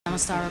I'm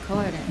gonna start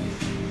recording.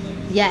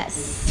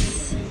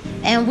 Yes.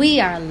 And we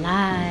are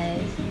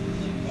live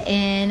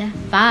in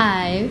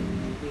 5,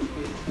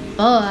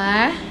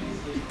 4,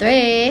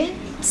 3,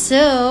 2,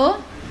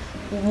 1.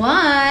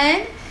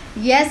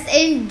 Yes,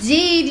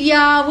 indeed,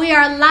 y'all. We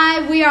are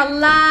live. We are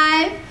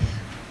live.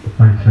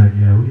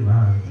 Yeah, we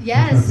live.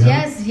 Yes.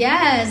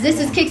 This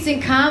is Kicks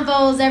and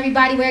Convos,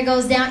 everybody, where it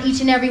goes down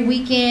each and every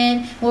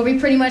weekend, where we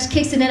pretty much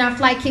kicks it in our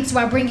flight kicks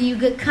while bringing you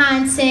good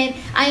content.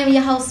 I am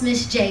your host,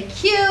 Miss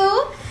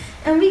JQ,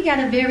 and we got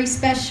a very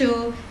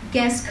special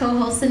guest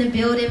co-host in the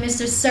building,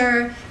 Mr.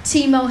 Sir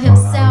Timo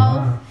himself.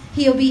 Hola.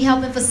 He'll be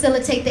helping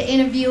facilitate the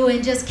interview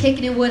and just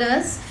kicking it with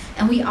us.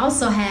 And we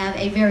also have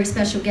a very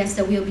special guest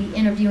that we'll be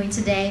interviewing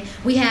today.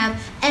 We have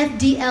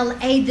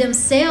FDLA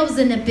themselves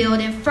in the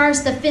building.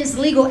 First Defense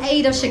Legal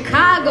Aid of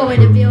Chicago in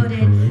the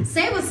building.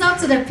 Say what's up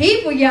to the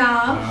people,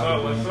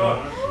 y'all. What's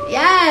up?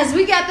 Yes,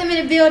 we got them in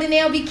the building.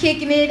 They'll be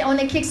kicking it on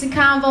the Kicks and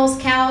Convos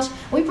couch.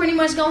 We pretty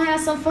much gonna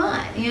have some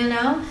fun, you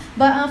know.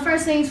 But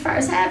first things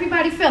first, how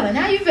everybody feeling?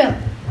 How you feeling?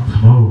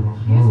 I'm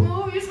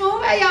smooth. You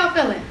smooth? How y'all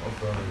feeling? I'm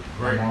feeling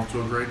great. I'm off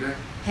to a great day.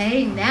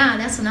 Hey, now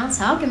that's what I'm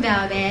talking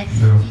about, man.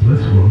 Sounds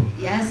blissful.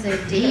 Yes,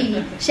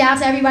 indeed. Shout out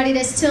to everybody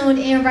that's tuned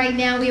in right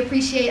now. We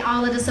appreciate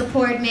all of the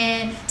support,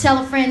 man. Tell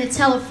a friend to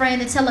tell a friend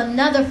to tell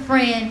another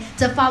friend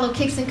to follow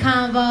Kicks and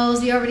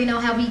Convos. You already know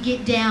how we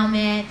get down,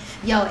 man.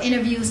 Yo,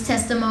 interviews,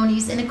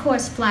 testimonies, and of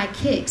course, fly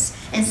kicks.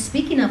 And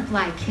speaking of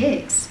fly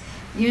kicks,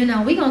 you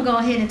know, we're going to go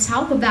ahead and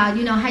talk about,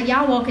 you know, how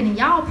y'all walking in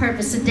y'all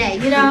purpose today,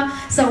 you know.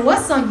 So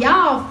what's on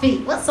y'all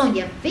feet? What's on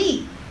your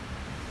feet?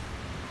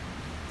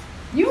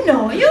 You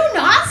know,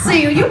 I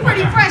see you. You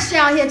pretty fresh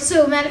out here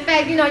too. Matter of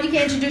fact, you know, you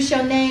can introduce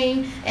your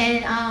name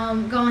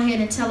and go ahead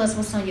and tell us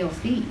what's on your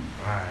feet.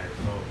 Alright,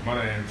 so my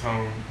name is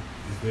Tone.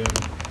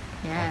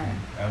 Yeah.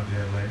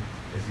 FDLA,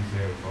 as he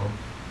said before.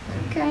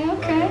 Okay.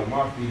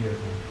 My feet is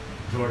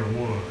Jordan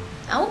 1.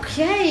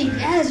 Okay,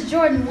 yes,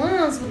 Jordan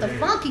 1s with the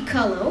funky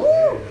color.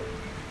 Ooh.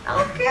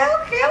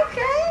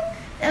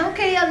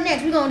 Okay, up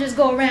next, we're going to just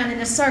go around in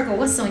a circle.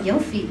 What's on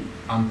your feet?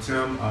 I'm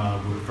Tim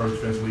with the First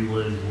Defense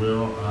Legal Aid as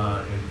well.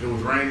 And it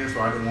was raining,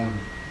 so I didn't want to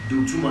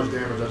do too much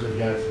damage. I just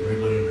got some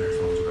regular index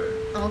on today.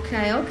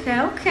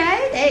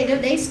 Okay.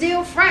 They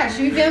still fresh.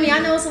 You feel me? I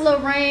know it's a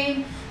little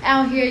rain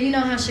out here. You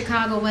know how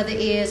Chicago weather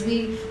is.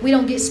 We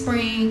don't get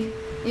spring.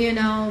 You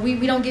know,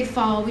 we don't get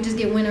fall. We just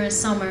get winter and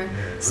summer.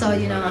 Yeah, so,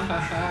 you know,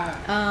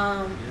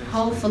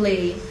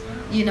 hopefully,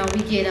 you know,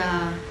 we get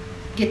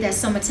that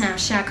summertime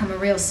shot coming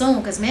real soon.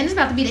 Because, man, it's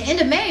about to be the end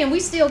of May and we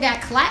still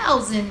got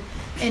clouds and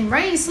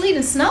rain, sleet,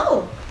 and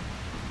snow.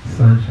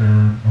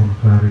 Sunshine on a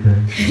cloudy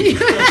day.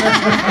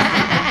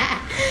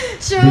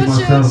 True.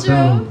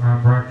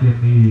 I'm rocking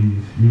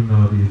these,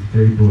 these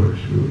skateboard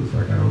shoes. I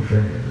got on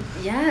Vans.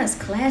 Yes,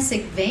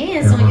 classic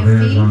Vans and on your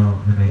feet.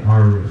 And they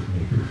are real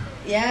sneakers.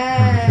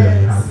 Yes. Let me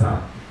tell you how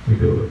top. We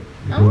do it.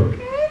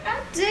 Okay, I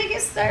dig it, He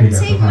got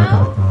some high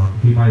Timo. tops on.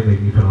 He might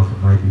make me put on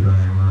some Nikes, I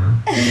ain't lying.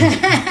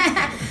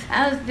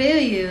 I feel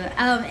you.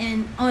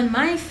 And on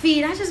my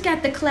feet, I just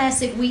got the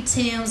classic wheat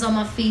Tims on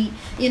my feet.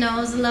 You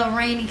know, it's a little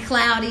rainy,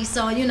 cloudy,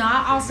 so, you know,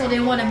 I also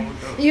didn't want to,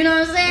 you know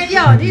what I'm saying?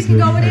 Yo, these can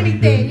go with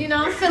anything, you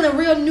know. I'm feeling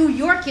real New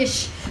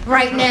Yorkish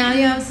right now,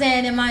 you know what I'm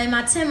saying? In my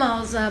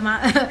Timos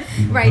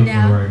right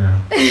now.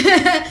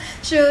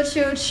 True.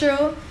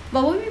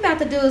 But what we about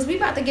to do is we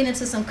about to get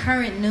into some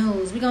current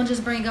news. We're going to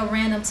just bring up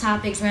random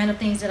topics, random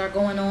things that are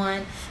going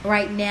on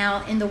right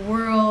now in the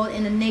world,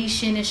 in the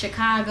nation, in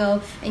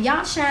Chicago. And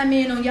y'all chime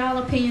in on y'all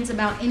opinions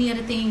about any of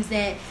the things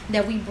that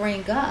we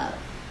bring up.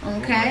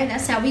 Okay?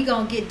 That's how we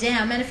going to get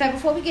down. Matter of fact,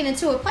 before we get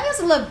into it, play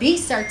us a little beat,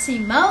 Sir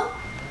Timo.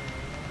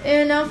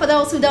 You know, for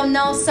those who don't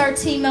know, Sir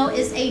Timo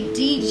is a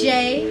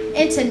DJ,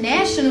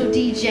 international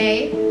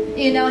DJ.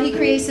 You know, he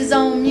creates his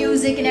own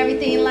music and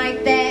everything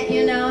like that.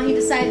 You know, he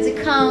decided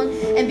to come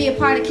and be a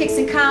part of Kicks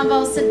and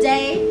Convos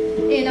today.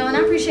 You know, and I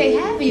appreciate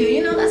having you.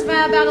 You know, let's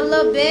vibe out a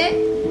little bit.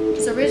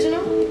 It's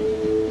original.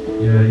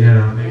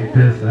 Yeah. I made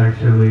this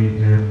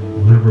actually in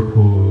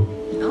Liverpool.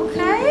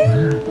 Okay.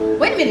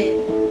 Wait a minute.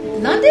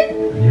 London?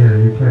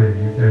 Yeah, UK.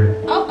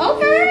 Oh,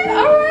 okay.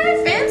 All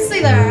right. Fancy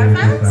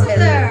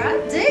there. I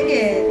dig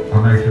it.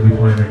 I'm actually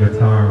playing the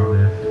guitar on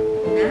this.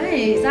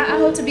 Nice. I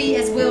hope to be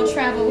as well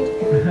traveled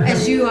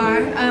as you are.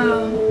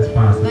 It's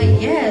possible.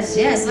 But yes.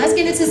 Let's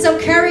get into some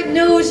current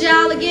news,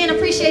 y'all. Again,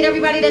 appreciate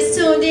everybody that's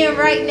tuned in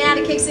right now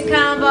to Kicks and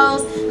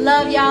Convos.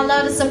 Love y'all,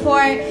 love the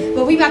support.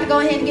 But we about to go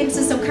ahead and get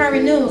into some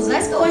current news.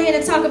 Let's go ahead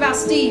and talk about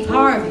Steve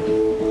Harvey.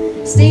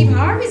 Steve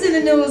Harvey's in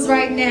the news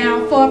right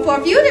now for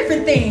a few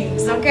different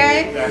things,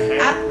 okay?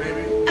 The hat,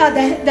 baby.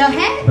 The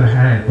hat? The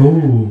hat.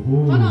 Ooh.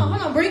 Hold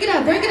on. Bring it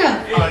up. He did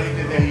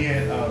that. He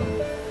had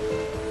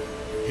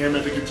him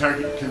at the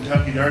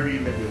Kentucky Derby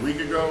maybe a week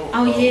ago.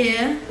 Oh,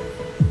 yeah.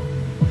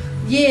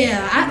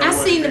 Yeah, I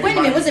seen. Wait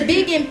a minute, was it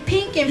big in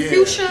pink and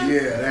fuchsia?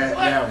 Yeah,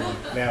 that one.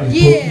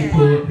 He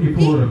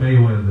pulled a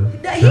Mayweather.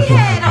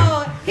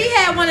 He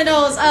had one of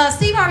those.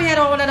 Steve Harvey had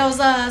on one of those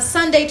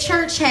Sunday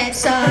church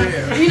hats.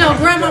 You know,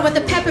 grandma with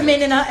the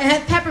peppermint and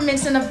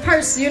peppermints in a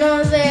purse. You know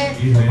what I'm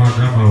saying? Even my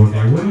grandma was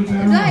like, "What are you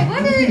doing?" Like,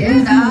 what is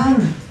you know?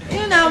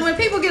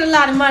 people get a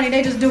lot of money,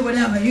 they just do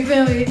whatever. You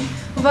feel me?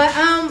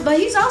 But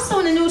he's also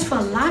in the news for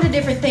a lot of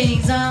different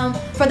things.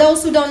 For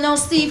those who don't know,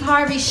 Steve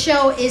Harvey's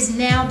show is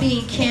now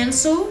being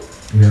canceled.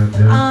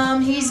 Yeah.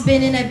 He's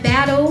been in a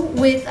battle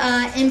with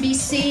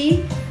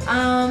NBC.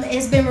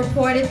 It's been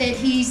reported that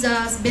he's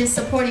been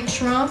supporting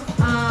Trump.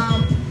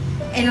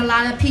 And a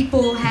lot of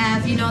people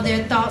have,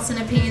 their thoughts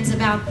and opinions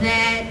about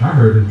that. I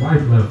heard his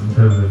wife left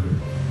because of it.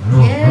 I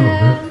don't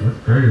know.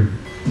 That's crazy.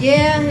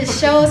 Yeah, his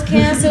show is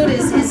canceled.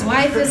 His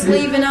wife is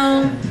leaving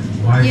him.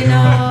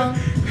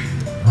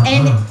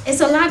 And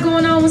it's a lot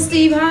going on with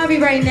Steve Harvey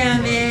right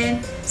now,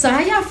 man. So how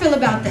y'all feel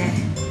about that?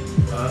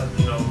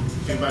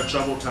 Seems like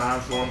troubled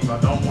times for him, so I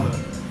don't want to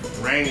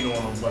rain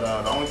on him.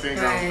 But the only thing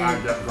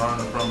I've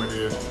garnered from it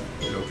is,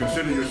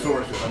 consider your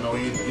sources. I know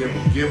he's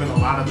given a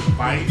lot of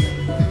advice,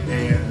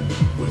 and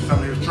with some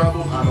of his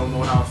troubles, I don't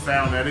know how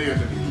sound that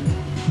is anymore.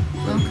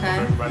 So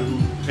everybody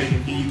who's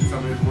taking heed to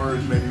some of his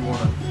words, maybe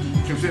want to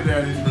consider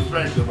that his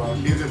perspective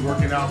of, is it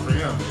working out for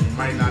him? He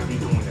might not be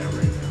doing that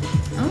right now.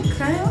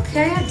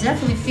 Okay. I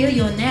definitely feel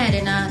you on that.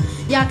 And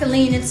y'all can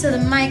lean into the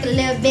mic a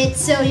little bit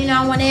too.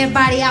 I want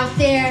everybody out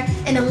there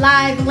in the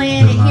live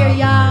land to hear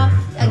y'all.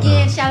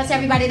 Again, shout out to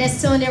everybody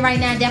that's tuned in right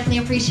now. Definitely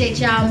appreciate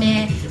y'all,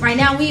 man. Right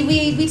now,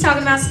 we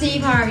talking about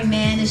Steve Harvey,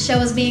 man. The show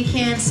is being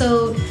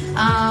canceled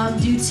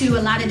due to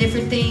a lot of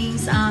different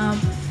things.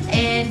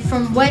 And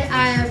from what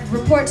I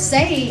reports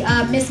say,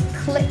 Miss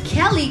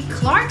Kelly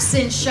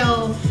Clarkson's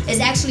show is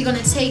actually going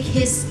to take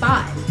his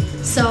spot.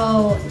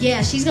 So,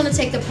 yeah, she's going to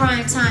take the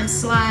primetime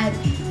slot.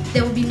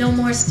 There will be no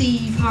more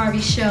Steve Harvey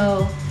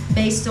show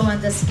based on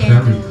the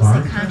scandals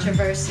and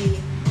controversy.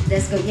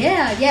 Let's go.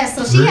 Yeah.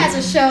 So she has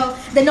a show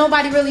that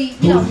nobody really,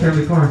 Who's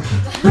Kelly Clarkson?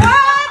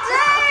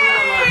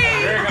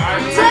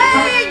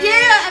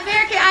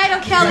 American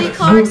Idol Kelly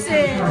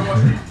Clarkson.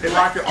 If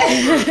I could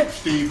offer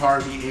Steve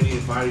Harvey any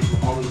advice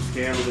with all of the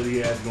scandal that he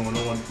has going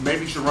on,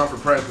 maybe he should run for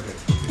president.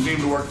 It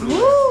seemed to work for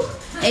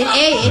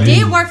It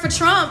did work for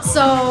Trump,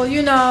 so,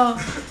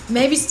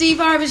 maybe Steve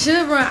Harvey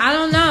should run. I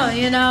don't know,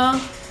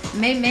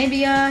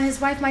 Maybe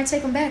his wife might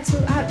take him back too.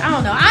 I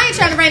don't know. I ain't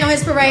trying to rain on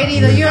his parade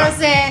either. You know what I'm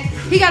saying?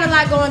 He got a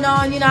lot going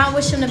on. I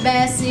wish him the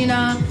best. He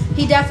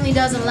definitely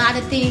does a lot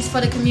of things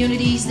for the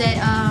communities that,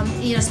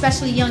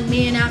 especially young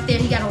men out there.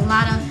 He got a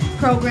lot of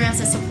programs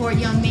that support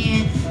young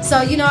men. So,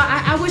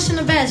 I wish him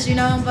the best.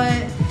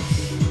 But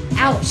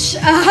ouch.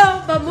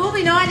 But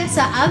moving on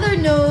into other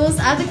news,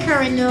 other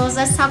current news.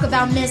 Let's talk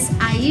about Miss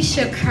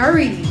Ayesha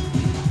Curry.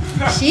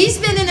 She's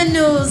been in the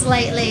news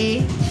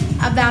lately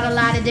about a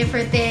lot of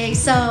different things.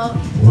 So,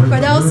 for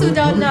those who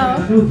don't know,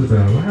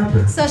 what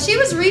happened? So she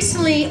was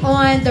recently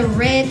on the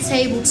Red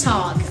Table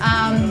Talk.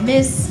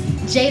 Miss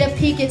Jada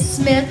Pinkett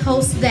Smith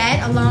hosts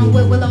that along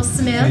with Willow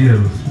Smith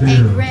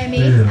and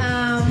Grammy.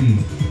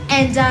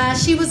 And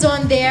she was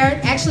on there.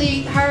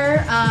 Actually,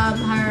 her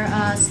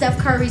Steph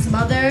Curry's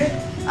mother.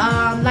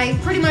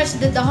 Pretty much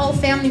the whole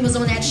family was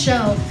on that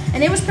show,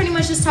 and it was pretty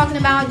much just talking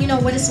about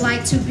what it's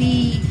like to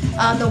be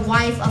the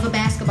wife of a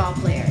basketball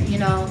player,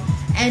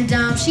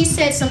 and she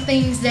said some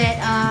things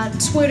that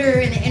Twitter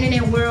and the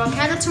internet world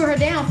kind of tore her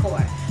down for.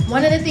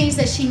 One of the things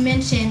that she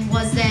mentioned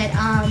was that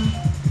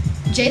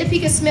Jada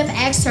Pinkett Smith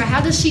asked her,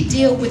 how does she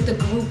deal with the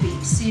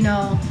groupies?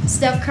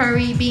 Steph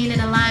Curry being in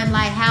the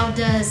limelight, how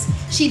does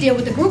she deal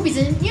with the groupies?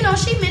 And,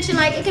 she mentioned,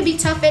 it could be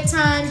tough at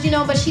times,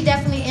 but she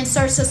definitely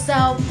inserts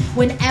herself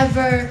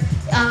whenever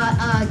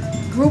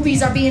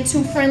groupies are being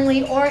too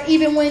friendly, or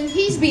even when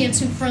he's being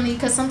too friendly,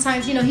 because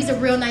sometimes, he's a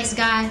real nice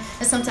guy,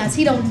 and sometimes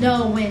he don't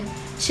know when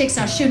chicks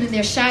are shooting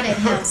their shot at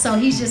him, so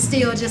he just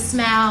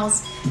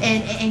smiles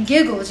and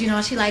giggles,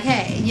 she like,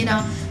 hey,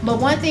 But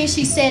one thing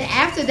she said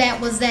after that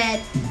was that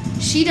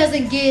she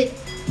doesn't get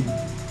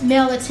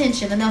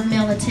enough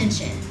male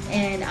attention,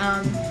 and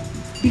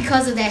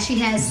because of that, she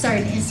has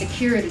certain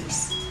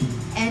insecurities,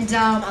 and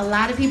a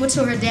lot of people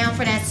tore her down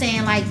for that,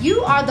 saying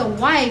you are the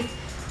wife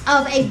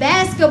of a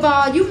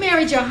basketball, you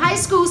married your high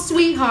school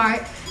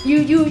sweetheart,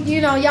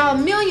 y'all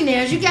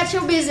millionaires, you got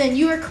your business, and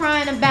you are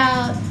crying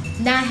about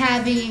not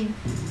having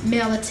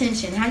male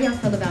attention. How y'all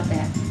feel about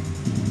that?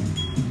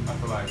 I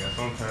feel like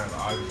sometimes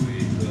obviously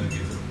it could get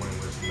to the point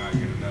where she's not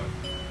getting enough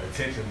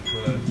attention,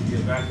 because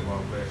she's a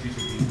basketball player. She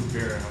should be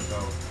preparing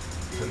herself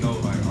to know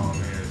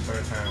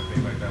certain times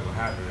things like that will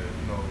happen.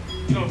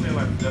 You know what I'm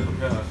saying? Just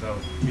prepare herself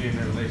to be in a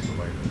relationship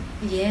like that.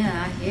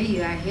 Yeah, I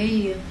hear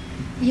you.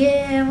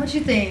 Yeah, what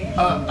you think?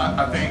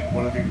 I think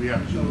one of the things we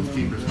have to do is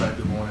keep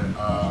perspective on it.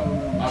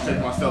 I'll take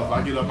myself.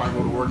 I get up, I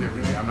go to work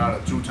every day. I'm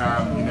not a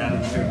two-time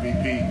unanimous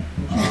MVP.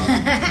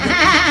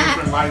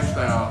 Different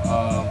lifestyle.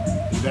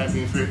 With that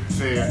being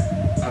said,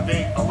 I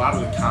think a lot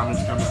of the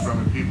comments coming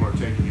from it, people are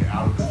taking it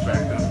out of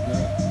perspective.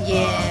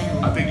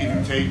 Yeah. I think if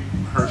you take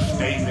her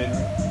statement,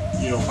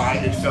 by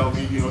itself,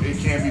 it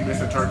can be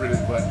misinterpreted.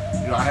 But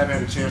I haven't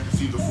had a chance to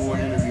see the full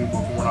interview,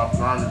 but from what I've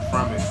garnered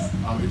from it,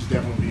 it's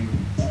definitely being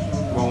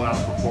blown out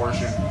of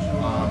proportion,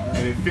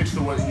 and it fits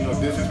the way,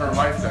 this is her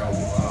lifestyle.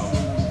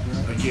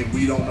 Again,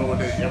 we don't know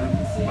what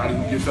everybody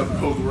who gets up and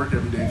goes to work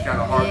every day, it's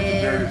kind of hard to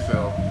compare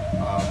yourself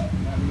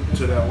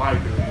to that life,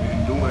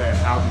 and doing that,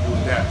 how to do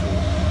it adapt to it.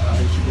 I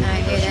think she will I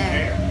do hear that. She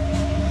that.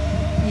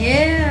 can.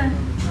 Yeah.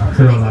 I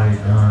feel like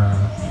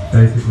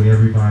basically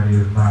everybody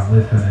is not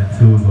listening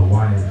to the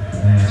wife,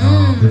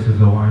 and this is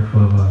the wife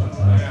of a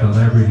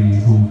celebrity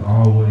who's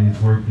always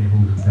working,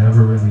 who's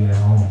never really at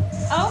home.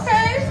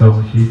 Okay. So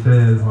when she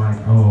says like,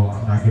 "Oh,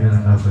 I'm not getting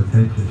enough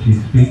attention,"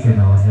 she's speaking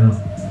on him.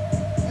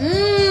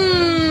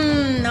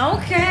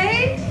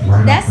 Okay.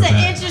 Right That's off the an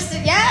bat.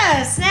 interesting.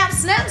 Yeah.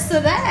 Snaps to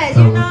that.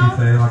 So You when she know.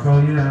 say like,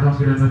 "Oh yeah, I don't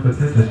get enough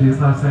attention," she's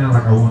not saying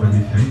like, "I want to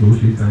be single."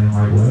 She's saying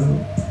like,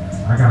 "Well,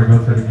 I gotta go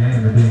to the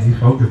game," and then he's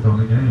focused on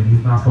the game.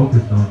 He's not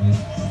focused on me.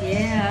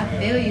 Yeah, I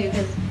feel you.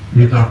 Cause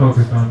He's not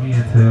focused on me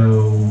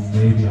until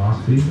maybe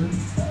off season.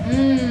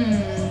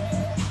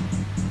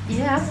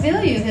 Yeah, I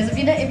feel you. Because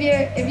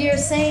if you're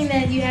saying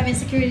that you have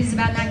insecurities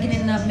about not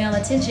getting enough male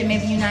attention,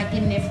 maybe you're not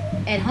getting it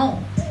at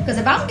home. Because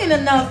if I'm getting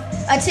enough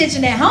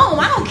attention at home,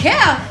 I don't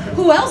care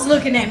who else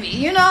looking at me.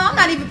 You know, I'm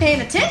not even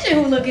paying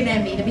attention who looking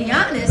at me, to be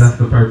honest. That's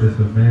the purpose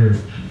of marriage.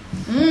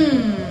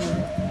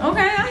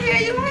 Okay, I hear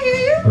you.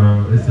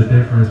 So it's the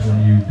difference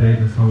when you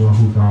dating someone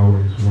who's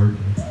always working.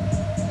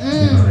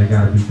 You know, they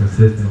gotta be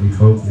consistently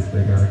focused.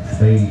 They gotta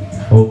stay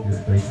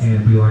focused. They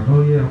can't be like,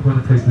 "Oh yeah, I'm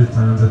gonna take this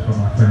time just for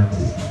my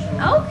family."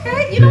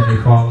 Okay, you Then know.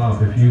 they fall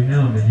off. If you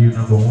him and you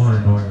number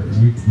one, or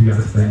you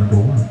gotta stay number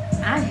one.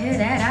 I hear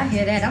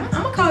that. I'm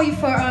gonna call you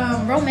for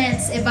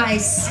romance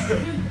advice,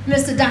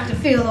 Mr. Dr.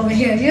 Phil over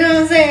here. You know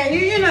what I'm saying?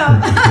 You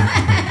know.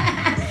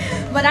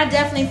 But I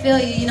definitely feel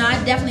you. You know, I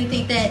definitely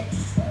think that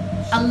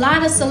a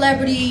lot of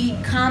celebrity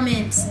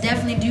comments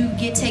definitely do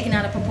get taken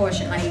out of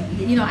proportion, like,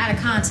 you know, out of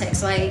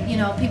context. Like, you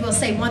know, people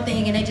say one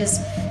thing and they just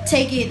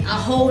take it a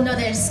whole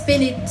nother and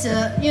spin it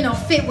to, you know,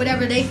 fit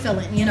whatever they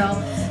feeling, you know.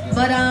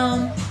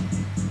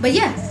 But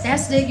yeah,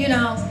 that's the, you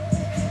know,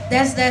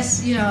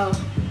 that's you know,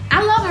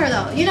 I love her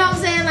though. You know what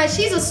I'm saying? Like,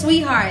 she's a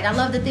sweetheart. I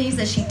love the things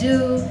that she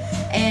do.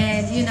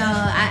 And, you know,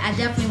 I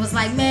definitely was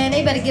like, man,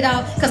 they better get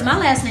off. Because my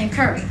last name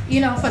Curry,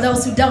 you know, for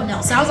those who don't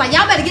know. So I was like,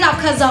 y'all better get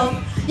off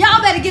Cuzzo.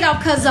 Y'all better get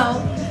off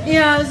Cuzzo. You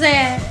know what I'm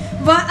saying?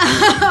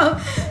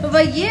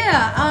 But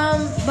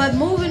yeah, but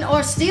moving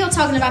or still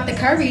talking about the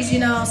Currys, you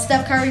know,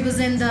 Steph Curry was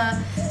in the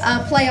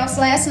playoffs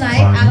last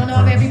night. I don't know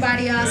if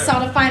everybody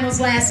saw the finals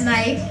last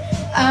night.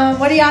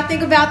 What do y'all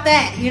think about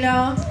that? You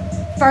know,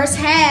 first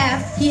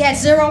half, he had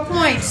 0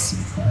 points,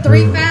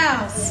 3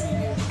 fouls,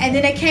 and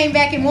then they came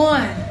back and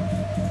won.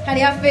 How do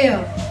y'all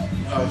feel?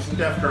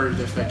 Steph Curry's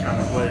just that kind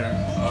of player.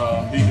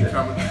 He can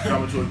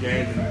come into a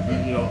game and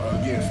be, you know,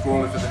 again,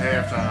 scoreless at the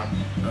halftime.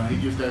 He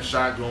gets that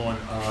shot going.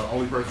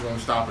 Only person going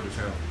to stop it is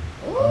him.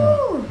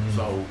 Ooh.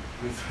 So,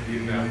 you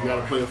know, you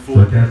got to play a full.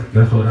 But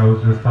that's what I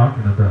was just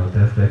talking about.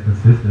 That's that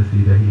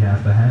consistency that he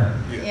has to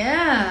have.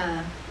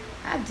 Yeah.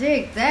 I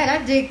dig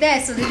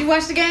that. So did you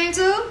watch the game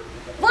too?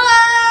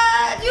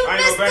 What? You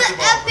missed the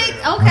epic.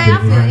 Okay, I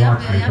feel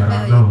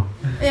you.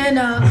 You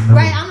know,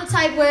 right? I'm the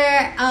type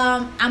where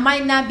I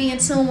might not be in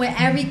tune with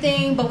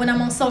everything, but when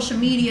I'm on social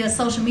media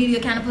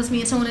kind of puts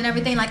me in tune with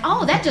everything. Like,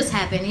 oh, that just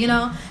happened, you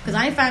know? Because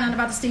I ain't found out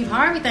about the Steve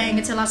Harvey thing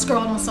until I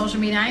scrolled on social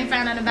media. I ain't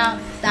found out about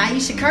the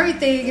Ayesha Curry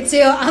thing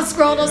until I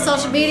scrolled on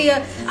social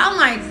media. I'm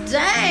like,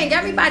 dang,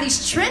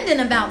 everybody's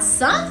trending about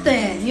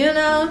something, you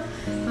know?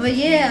 But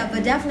yeah,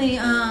 but definitely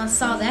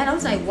saw that. I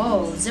was like,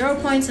 whoa, 0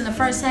 points in the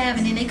first half,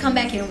 and then they come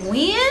back and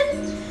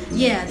win?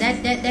 Yeah,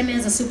 that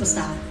man's a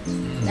superstar.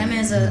 That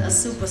man's a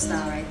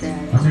superstar right there.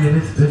 I mean,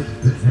 it's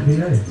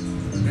NBA.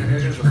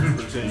 It's a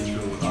super team, too.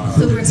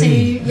 Super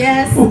team,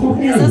 yes.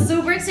 It's a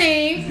super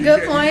team.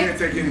 Good point. You can't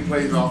take any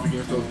plays off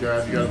against those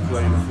guys. You got to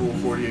play the full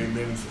 48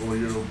 minutes or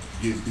you'll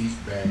get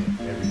beat bad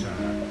every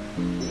time.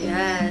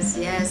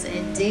 Yes,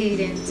 indeed.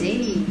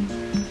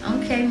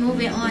 Okay,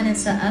 moving on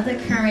into other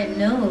current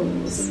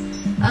news.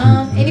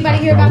 Anybody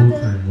hear about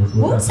the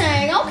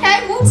Wu-Tang?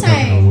 Okay,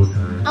 Wu-Tang.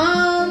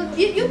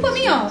 You put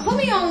me on. Put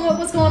me on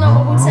what's going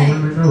on with Wu-Tang. I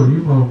don't really know.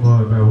 You know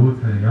more about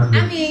Wu-Tang.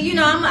 I mean, you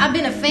know, I've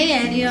been a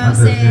fan. You know what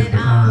I'm saying? Missed the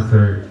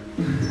concert.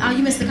 Oh,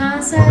 you missed the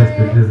concert?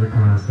 I missed the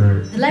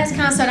concert. The last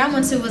concert I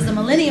went to was the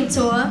Millennium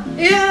Tour.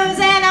 You know what I'm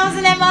saying? I was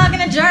in that mug in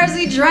a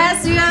jersey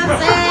dress. You know what I'm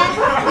saying?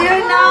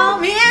 You know,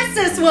 me and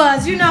sis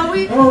was. You know,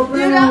 we. Oh,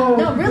 you know,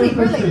 no, really.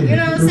 You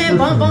know what I'm saying?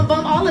 Bump,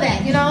 all of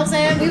that. You know what I'm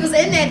saying? We was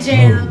in that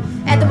jam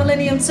at the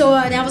Millennium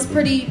Tour. That was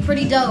pretty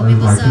dope. It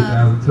was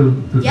like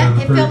 2002, yeah,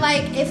 it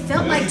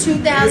felt like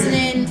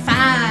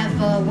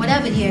 2005 or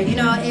whatever year. You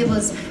know, it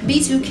was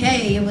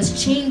B2K, it was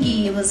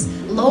Chingy, it was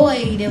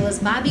Lloyd, it was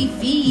Bobby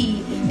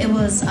V, it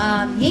was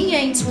Yin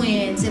Yang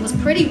Twins, it was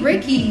Pretty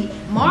Ricky,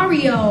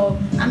 Mario.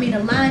 I mean, the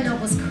lineup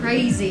was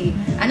crazy.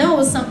 I know it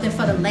was something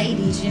for the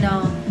ladies. You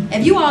know,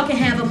 if you all can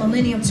have a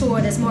Millennium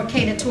Tour that's more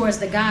catered towards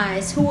the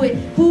guys, who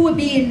would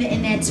be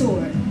in that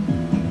tour?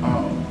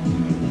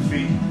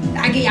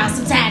 I give y'all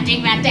some time to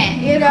think about that,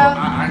 you know.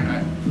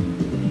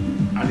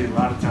 I did a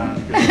lot of time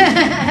because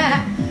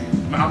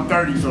I'm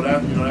 30, so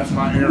that's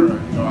my era.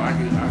 You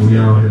know, we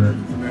all here.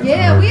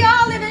 Yeah, we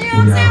all living. You know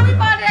what I'm saying? We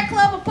part of that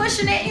club of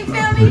pushing it. You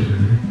feel me?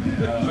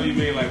 So you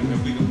mean like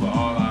if we could put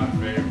all our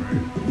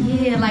favorite?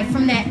 Yeah, like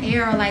from that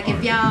era. Like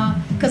if y'all,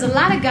 because a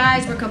lot of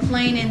guys were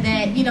complaining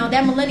that, you know,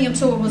 that Millennium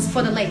Tour was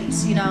for the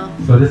ladies, you know.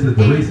 So this is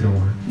the recent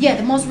one. Yeah,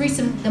 the most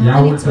recent. The Y'all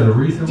Millennium went to Tour. the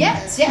recent one?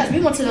 Yes,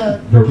 we went to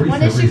the recent,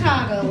 one in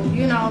Chicago.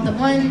 You know, the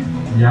one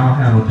y'all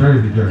had on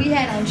Jersey dress. we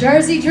had on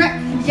Jersey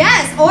dress.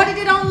 Yes, ordered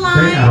it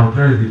online. They had on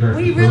Jersey dress.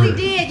 We really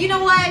did. You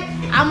know what?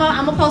 I'm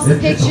gonna post a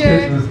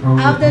picture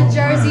of the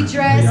Jersey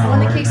dress on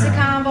the Kicks and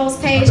Combos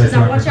page because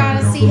I want y'all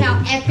to see how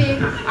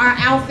epic our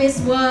outfits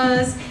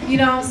was. You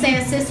know what I'm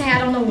saying? Sis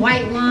had on the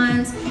white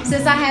ones.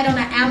 Since I had on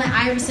the Allen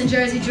Iverson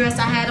jersey dress,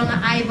 I had on the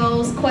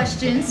Ivos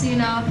questions. You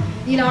know,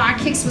 our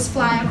kicks was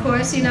fly, of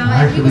course. You know,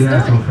 I and we was actually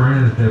had doing some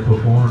friends that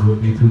performed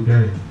with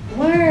B2K.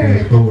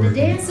 Word, the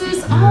dancers.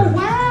 Yeah. Oh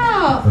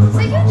wow! Those So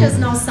like you my just homies.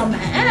 know some of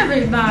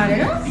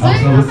everybody. I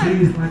was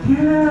overseas, like,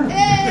 yeah.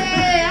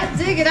 Hey, I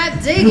dig it.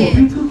 Yo,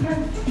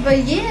 B2K. But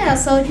yeah,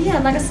 so yeah,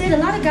 like I said, a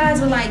lot of guys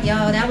were like,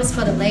 yo, that was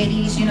for the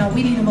ladies. You know,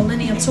 we need a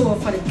Millennium Tour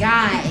for the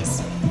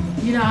guys.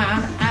 You know,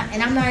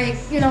 and I'm like,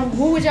 you know,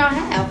 who would y'all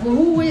have? Well,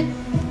 who would,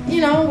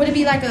 you know, would it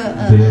be like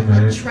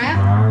a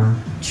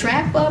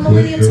trap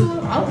Millennium Tour?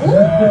 Oh,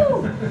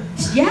 ooh.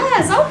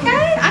 Yes,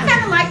 okay. I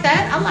kind of like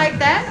that. I like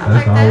that.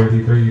 That's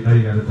already three. You know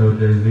you got to throw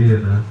Jay-Z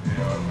in there.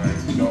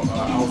 You know,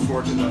 I was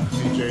fortunate enough to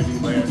see Jay-Z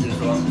last year, so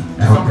some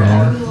Okay.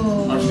 artists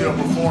are still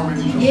performing.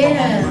 You know,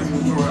 Yeah.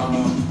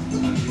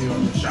 you know,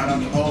 shout out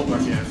to Hov, I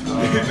guess.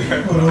 But if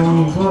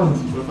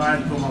I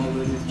had to put my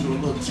Millennium to a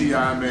little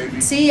T.I. maybe.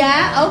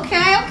 T.I.,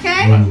 okay.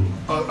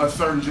 A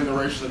certain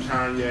generation of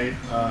Kanye.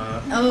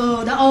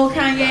 Oh, the old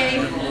Kanye.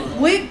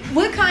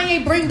 Would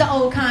Kanye bring the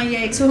old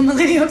Kanye to a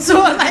Millennium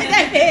Tour like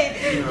that?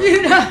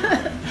 You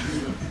know?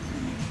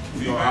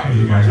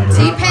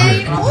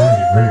 T-Pain.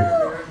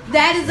 Ooh,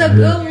 that is a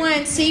good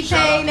one.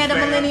 T-Pain at a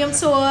Millennium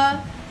Tour.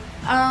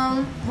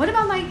 What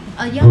about like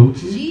a young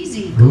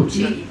Jeezy?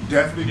 Gucci.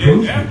 Definitely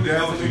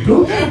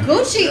Gucci.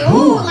 Gucci.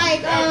 Ooh,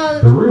 like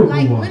The real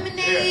like one.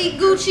 Lemonade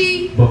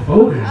Gucci.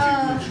 Before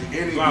that.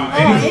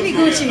 Any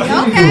Gucci.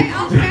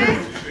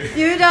 Okay.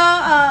 You know,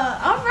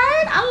 all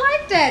right. I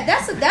like that.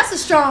 That's a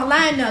strong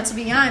lineup, to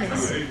be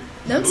honest.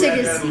 Them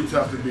tickets. That'd be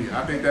tough to beat.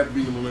 I think that'd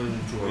be the Millennium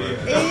Tour. Right?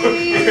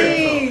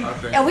 Hey.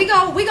 And we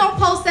gonna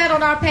post that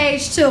on our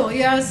page too.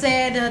 You know what I'm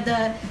saying?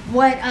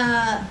 What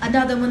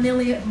another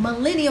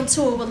Millennium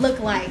Tour would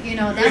look like. You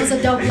know, that was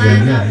a dope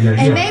lineup.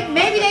 Yeah. And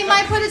maybe they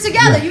might put it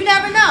together. You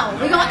never know.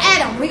 We're gonna add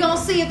them. We're gonna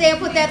see if they'll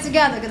put that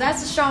together because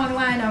that's a strong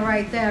lineup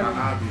right there.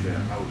 I'll do that.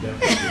 I would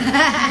definitely do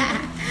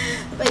that.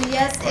 But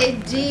yes,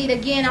 indeed.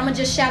 Again, I'm going to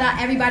just shout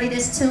out everybody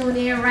that's tuned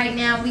in right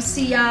now. We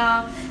see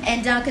y'all.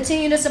 And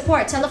continue to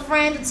support. Tell a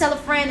friend to tell a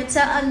friend to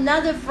tell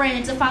another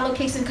friend to follow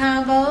Kicks and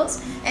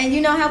Convos. And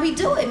you know how we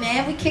do it,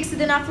 man. We kicks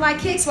it in our fly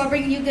kicks while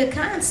bringing you good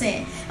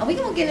content. And we're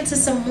going to get into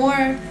some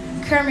more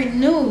current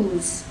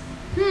news.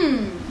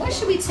 What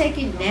should we take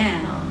it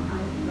now?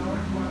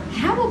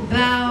 How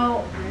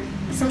about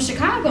some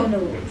Chicago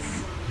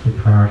news?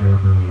 Chicago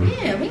news.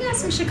 Yeah, we got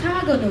some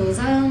Chicago news.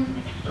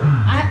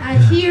 I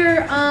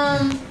hear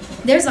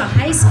there's a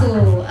high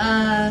school,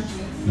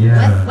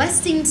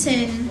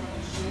 Westington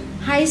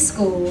High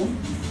School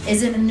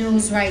is in the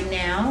news right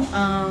now.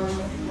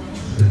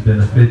 It's been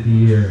a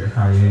 50-year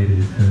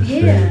hiatus since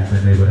they've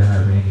been able to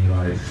have any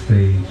like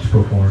stage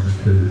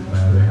performances.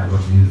 Now they have a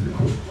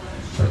musical,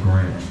 a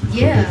grant for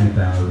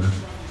 $50,000.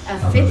 A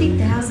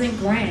 $50,000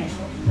 grant.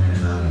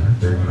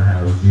 And they're gonna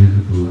have a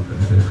musical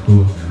at their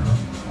school now.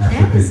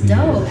 That is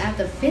dope.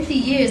 After 50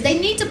 years, they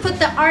need to put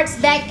the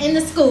arts back in the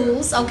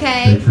schools.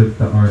 Okay. They took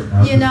the art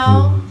out of the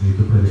schools. Need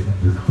to put it in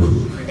the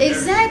schools.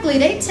 Exactly.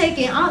 They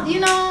taking all. You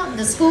know,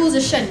 the schools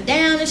are shutting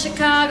down in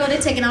Chicago. They're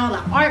taking all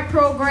the art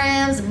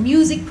programs,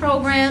 music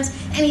programs,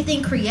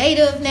 anything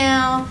creative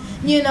now.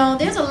 You know,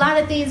 there's a lot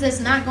of things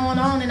that's not going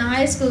on in the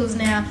high schools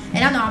now.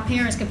 And I know our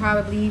parents could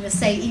probably even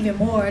say even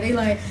more. They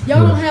like,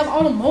 y'all don't have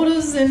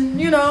automotives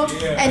and, you know.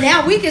 Yeah. And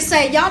now we can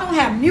say, y'all don't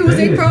have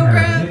music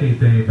programs. They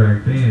didn't have anything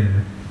back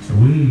then.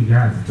 We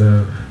got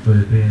stuff,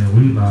 but then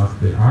we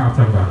lost it. I'm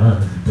talking about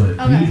us. But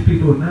these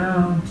people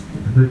now,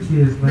 the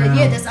kids now,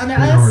 that's under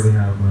they don't really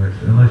have much.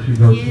 Unless you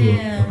go to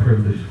a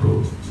privileged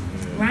school.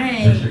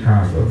 Right. In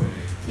Chicago.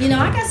 You know,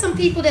 I got some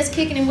people that's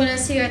kicking it with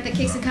us here at the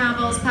Kicks and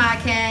Convos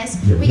podcast.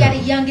 We got a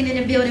youngin' in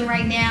the building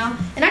right now.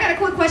 And I got a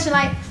quick question,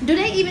 like, do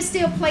they even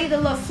still play the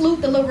little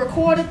flute, the little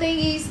recorder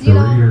thingies? You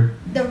know,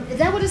 is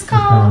that what it's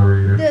called?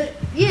 Do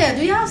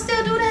y'all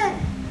still do that?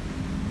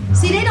 No.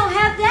 See, they don't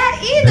have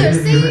that either,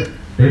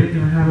 They didn't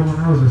even have it when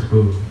I was in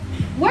school.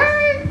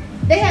 Word?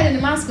 They had it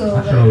in my school.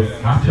 I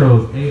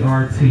chose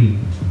ART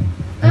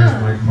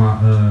as like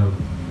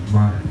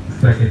my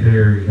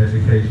secondary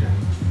education.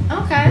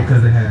 Okay.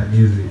 Because it had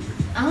music.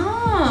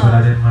 Oh. But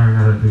I didn't learn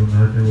how to do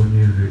nothing with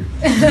music.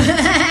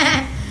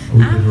 We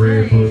just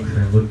read books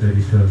and looked at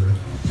each other.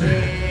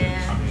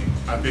 Yeah. I mean,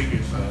 I think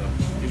it's,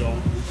 you know,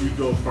 we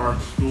go as far as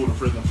the school to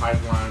prison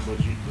pipeline, but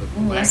the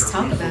lack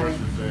of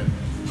resources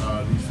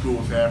that these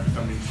schools have for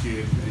some of these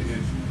kids,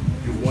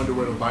 you wonder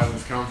where the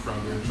violence comes from.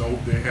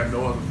 They have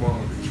no other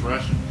form of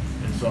expression.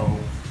 And so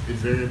it's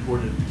very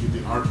important to get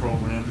the art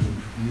programs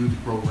and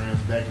music programs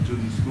back into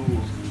these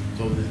schools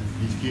so that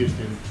these kids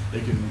can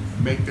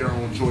make their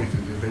own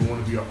choices. If they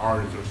want to be an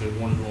artist, or if they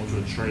want to go into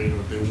a trade, or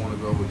if they want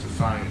to go into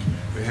science,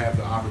 they have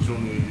the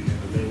opportunity and the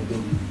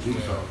availability to do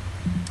so.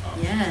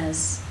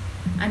 Yes,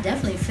 I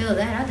definitely feel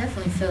that.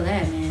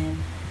 Man.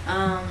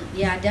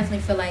 I definitely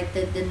feel like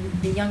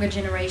the younger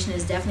generation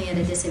is definitely at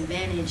a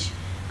disadvantage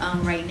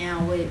right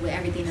now with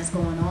everything that's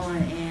going on,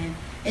 and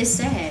it's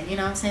sad, you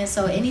know what I'm saying?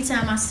 So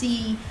anytime I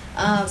see,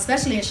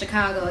 especially in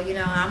Chicago, you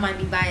know, I might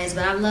be biased,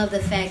 but I love the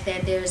fact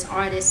that there's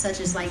artists such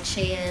as like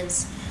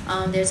Chance,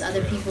 there's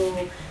other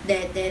people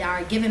that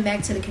are giving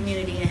back to the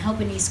community and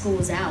helping these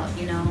schools out,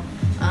 you know.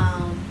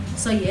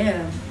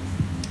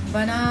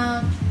 But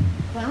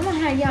I'm gonna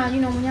have y'all, you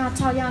know, when y'all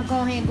talk, y'all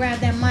go ahead and grab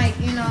that mic,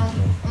 you know.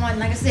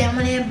 Like I said, I'm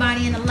gonna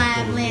everybody in the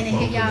live land and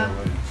hear y'all,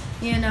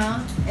 you know.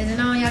 Is it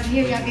on? Y'all can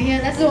hear.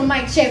 Let's do a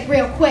mic check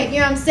real quick, you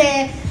know what I'm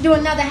saying? Do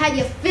another how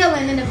you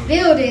feeling in the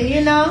building,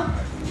 you know.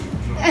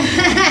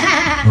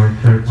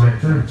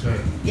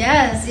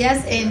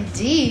 Yes,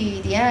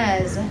 indeed,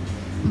 yes.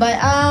 But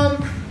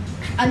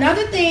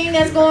another thing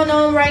that's going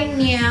on right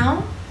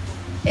now,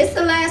 it's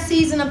the last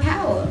season of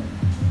Power.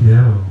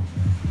 Yeah.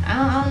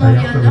 I don't know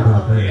if y'all know.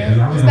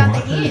 It's about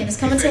to end. It's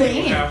coming to an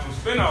end. Have some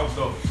spin-offs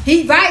though.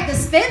 The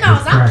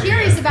spin-offs. I'm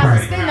curious about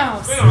the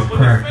spin-offs.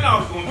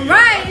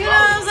 Right, you know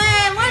what I'm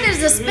saying? What is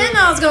the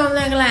spin-offs going to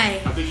look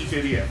like? I think he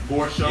said he had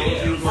 4 shows.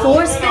 Yeah.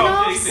 4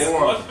 spin-offs?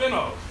 4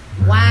 spin-offs.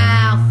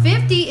 Wow,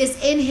 50 is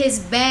in his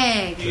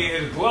bag.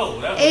 In his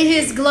glow. In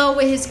his glow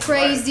with his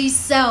crazy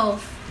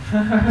self.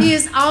 He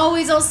is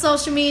always on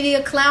social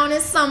media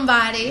clowning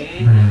somebody.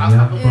 Man,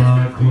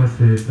 what's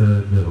it?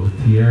 The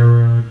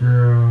Tierra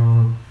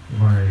girl.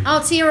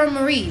 Like, Tierra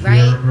Marie,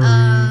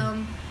 right?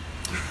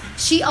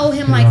 She owed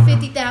him like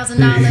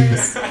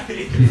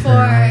 $50,000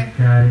 for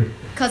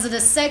because of the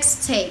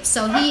sex tape.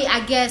 So he, I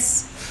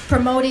guess,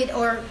 promoted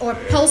or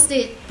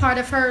posted part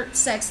of her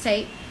sex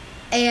tape.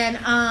 And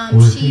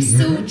she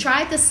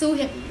tried to sue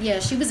him. Yeah,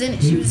 she was in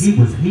it. He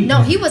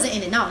wasn't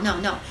in it. No.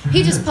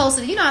 He just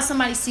posted. You know how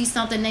somebody sees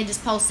something, they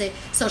just post it.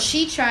 So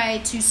she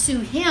tried to sue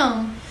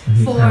him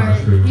for,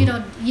 you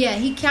know,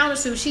 he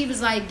countersued. She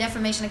was like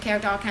defamation of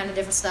character, all kind of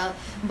different stuff.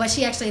 But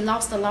she actually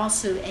lost the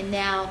lawsuit and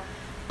now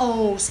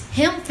owes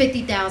him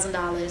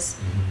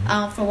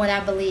 $50,000 for what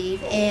I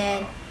believe.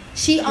 And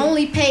she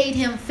only paid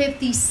him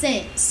 50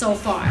 cents so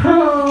far.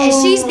 And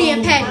she's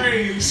being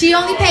paid. She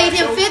only paid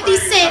him 50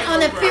 cents on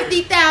the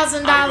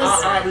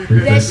 $50,000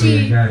 that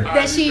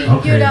she, you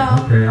know.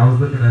 Okay, I was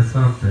looking at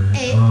something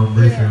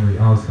recently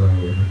also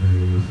in the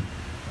news.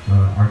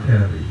 R.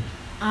 Kelly.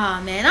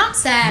 Oh man, I'm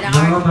sad.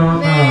 No.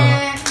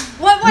 Man.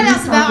 What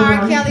else about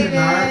R. Kelly,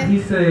 man?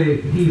 He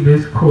said he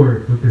missed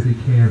court because he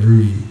can't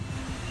read.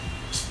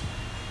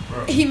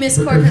 He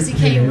missed court because he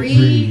can't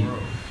read?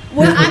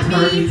 Well, his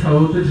attorney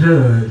told the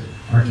judge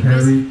R.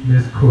 Kelly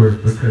missed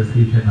court because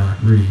he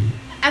cannot read.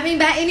 I mean,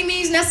 by any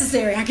means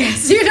necessary, I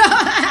guess, you know.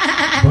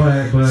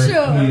 but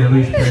sure. He at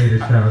least paid his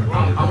child support.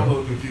 I'm a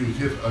little confused.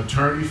 His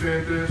attorney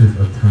said this? His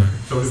attorney.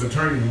 So his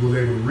attorney was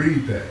able to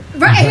read that.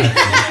 Right.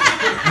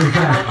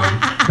 Exactly.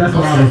 That's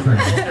what I was saying.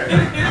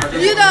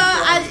 Okay. You know,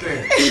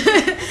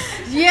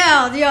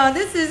 Yo,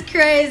 this is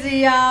crazy,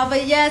 y'all.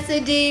 But yes,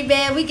 indeed,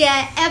 man. We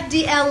got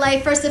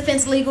FDLA, First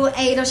Defense Legal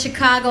Aid of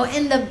Chicago,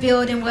 in the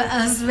building with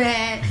us,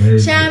 man.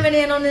 Chiming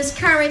in on this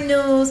current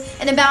news.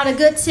 In about a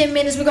good 10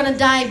 minutes, we're going to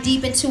dive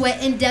deep into an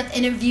in-depth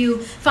interview,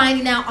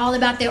 finding out all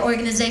about their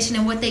organization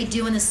and what they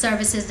do and the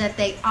services that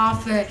they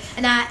offer.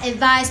 And I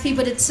advise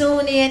people to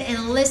tune in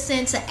and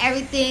listen to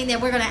everything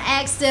that we're going to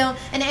ask them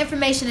and the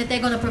information that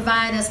they're going to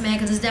provide us, man,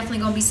 because it's definitely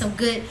going to be some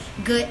good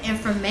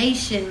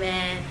information,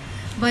 man.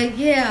 But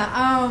yeah,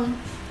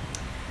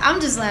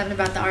 I'm just laughing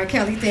about the R.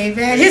 Kelly thing,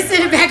 man. It's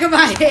in the back of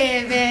my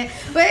head, man.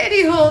 But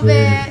anywho,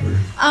 man,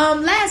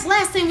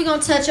 last thing we're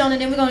gonna touch on, and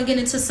then we're gonna get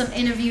into some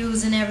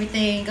interviews and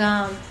everything.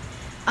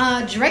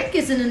 Drake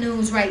is in the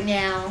news right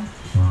now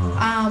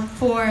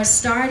for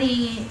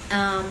starting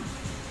an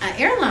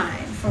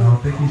airline. I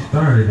don't think he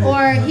started it.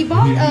 Or he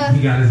bought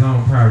he got his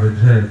own private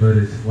jet, but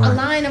it's like a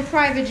line of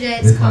private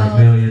jets it's called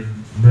like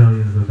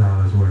millions of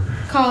dollars worth.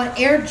 Called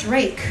Air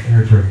Drake.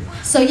 Air Drake.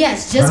 So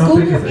yes, just I don't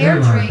Google think it's Air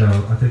airline, Drake.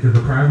 Though. I think it's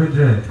a private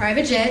jet.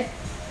 Private jet.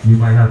 You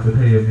might have to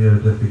pay a meal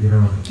just to get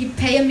on it. You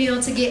pay a meal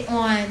to get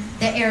on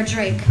the Air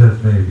Drake.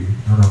 Just maybe.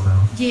 I don't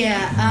know.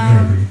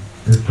 Yeah. Maybe.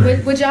 It's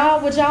Drake. Would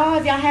y'all, if y'all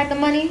had the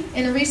money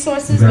and the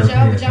resources, would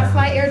y'all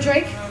fly Air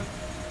Drake?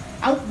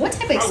 What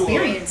type of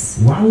experience?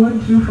 Why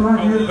wouldn't you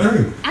fly Air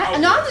Drake?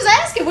 I'm just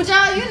asking. Would y'all,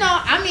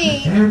 I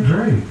mean. Air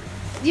Drake.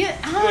 Yeah,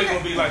 it's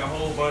gonna be like a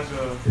whole bunch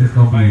of. It's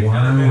gonna be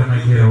wine when I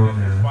get on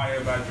there.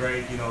 Inspired by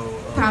Drake,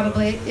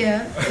 Probably,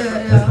 yeah.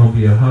 It's gonna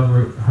be a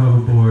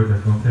hoverboard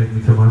that's gonna take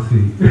me to my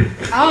seat.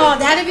 Oh,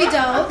 that'd be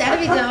dope.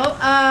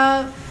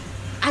 I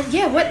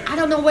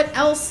don't know what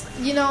else.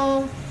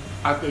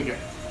 I think.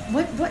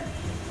 What?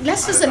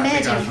 Let's just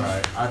imagine.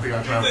 I think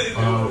I tried.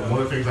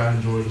 One of the things I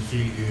enjoy to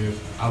see is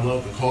I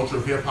love the culture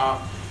of hip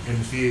hop, and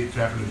to see it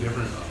tapping into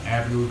different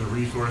avenues and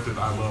resources,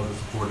 I love the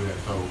support of that.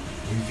 So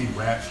when you see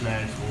Rap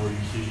Snacks or you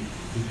see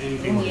just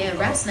anything,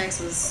 Rap Snacks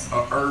was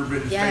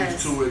urban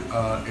face to it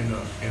in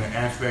an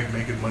aspect,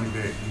 making money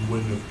that you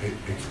wouldn't have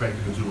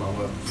expected to do. I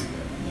love to see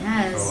that.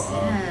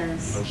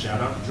 Yes. So, shout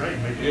out to Drake.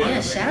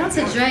 Shout out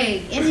to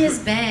Drake in his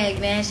bag,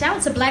 man. Shout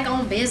out to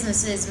black-owned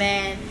businesses,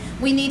 man.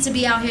 We need to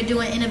be out here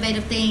doing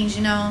innovative things,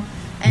 you know.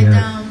 And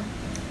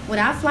would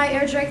I fly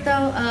Air Drake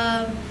though?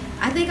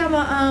 I think I'm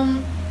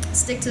gonna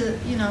stick to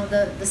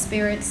the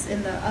spirits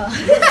and the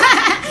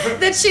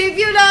the cheap.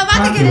 You know, if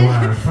I could get it,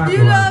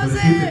 you know what I'm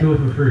saying. You can do it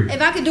for free.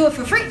 If I could do it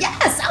for free,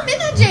 yes, I'm in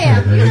the jam.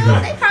 Okay, you know,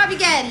 they probably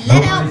got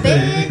let out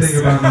beds.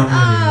 Anything about no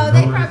money.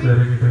 They probably said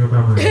anything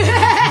about money.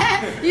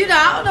 You know,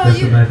 I don't know.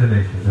 That's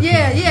imagination.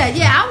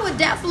 Yeah. I would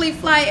definitely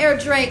fly Air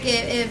Drake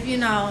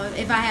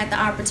if I had the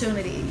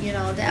opportunity. You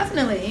know,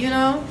 definitely. You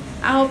know,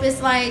 I hope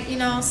it's like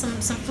some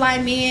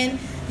fly men.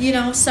 You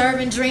know,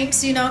 serving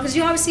drinks. You know, because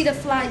you always see the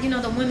fly. You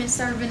know, the women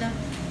serving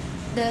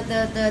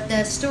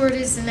the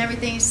stewardess and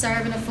everything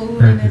serving the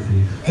food.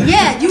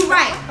 Yeah, you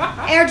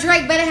right. Air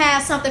Drake better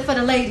have something for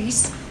the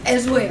ladies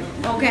as well.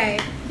 Okay,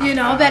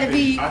 better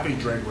be. I think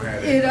Drake would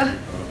have it.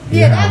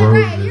 That's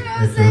right. You know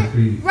what I'm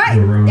saying? Right.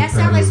 That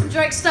sounds like some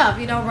Drake stuff.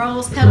 You know,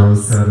 rose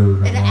petals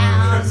in the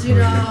owls. You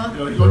know,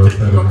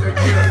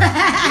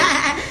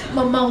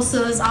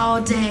 mimosas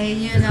all day.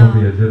 You know, it's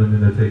gonna be a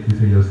gentleman to take you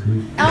to your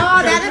seat.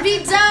 Oh, that'd be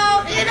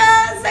dope. You know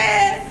what I'm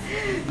saying?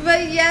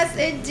 But yes,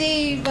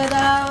 indeed.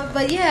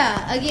 But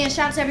yeah, again,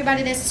 shout out to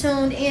everybody that's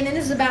tuned in, and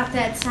this is about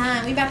that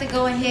time. We about to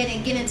go ahead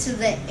and get into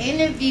the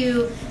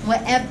interview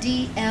with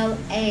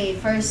FDLA,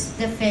 First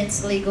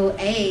Defense Legal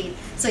Aid.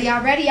 So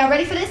y'all ready? Y'all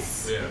ready for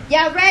this?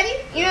 Yeah. Y'all ready?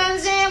 You know what I'm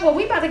saying? Well,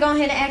 we about to go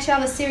ahead and ask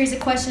y'all a series of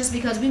questions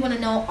because we want to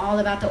know all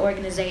about the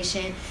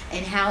organization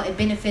and how it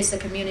benefits the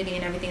community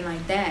and everything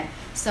like that.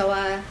 So,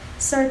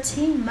 Sir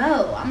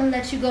Timo, I'm gonna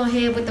let you go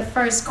ahead with the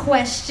first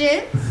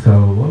question.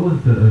 So, what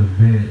was the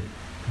event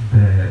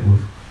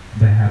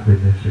that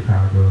happened in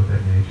Chicago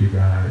that made you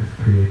guys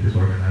create this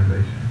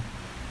organization?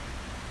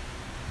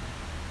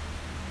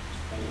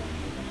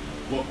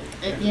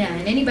 Yeah,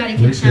 and anybody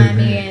can chime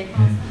in.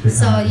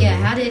 So yeah,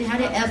 how did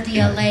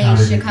FDLA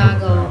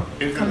Chicago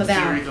come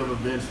about? It's a series of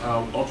events.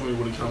 Ultimately,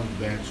 what it comes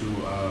back to,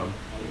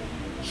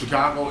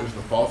 Chicago is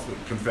the false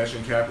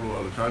confession capital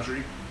of the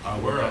country.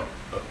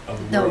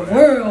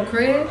 World,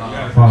 Craig.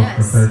 False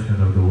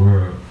confession of the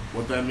world.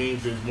 What that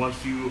means is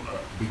once you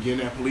begin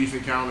that police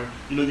encounter,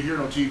 you hear it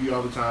on TV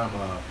all the time.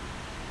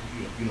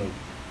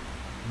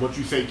 What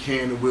you say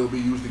can and will be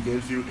used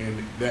against you,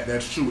 and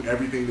that's true.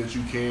 Everything that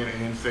you can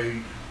and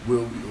say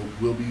will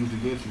be used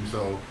against you.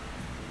 So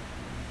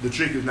the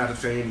trick is not to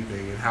say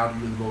anything, and how do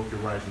you invoke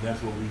your rights, and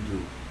that's what we do.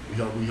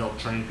 We help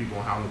train people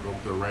on how to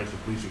invoke their rights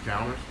at police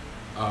encounters.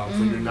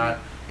 So you're not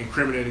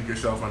incriminating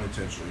yourself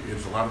unintentionally.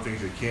 It's a lot of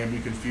things that can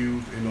be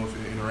confused in those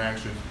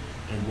interactions,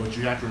 and what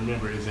you have to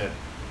remember is that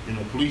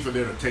police are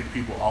there to take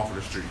people off of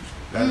the streets.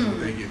 That is what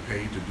they get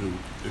paid to do.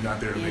 They're not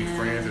there to make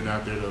friends. They're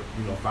not there to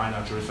find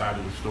out your side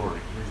of the story.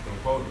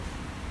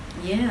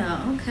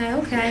 Yeah.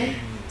 Okay.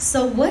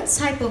 So what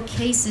type of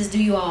cases do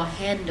you all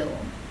handle?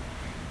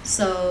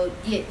 So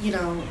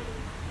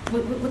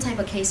what type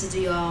of cases do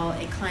you all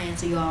and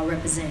clients do you all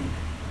represent?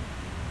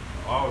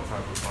 All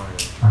type of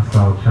clients. I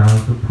saw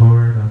child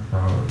support. I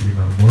saw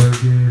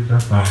mortgage. I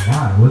saw a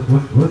lot.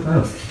 What's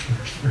up?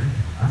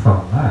 I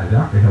saw a lot.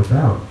 Y'all can help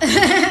out.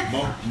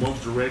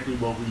 Most directly,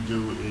 what we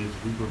do is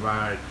we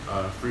provide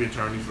free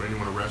attorneys for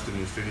anyone arrested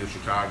in the city of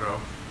Chicago.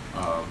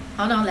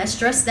 Hold on, let's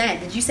stress that.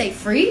 Did you say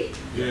free?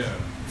 Yeah.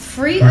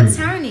 Free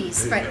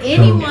attorneys for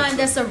anyone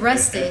that's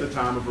arrested. At the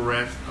time of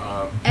arrest.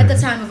 At the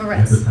time of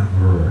arrest. At the time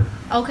of arrest.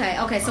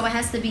 Okay. So it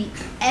has to be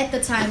at the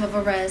time of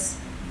arrest.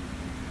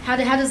 How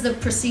does the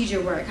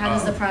procedure work? How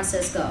does the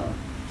process go?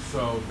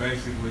 So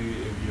basically,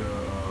 if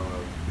you're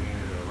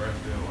being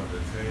arrested or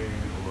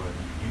detained, or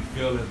you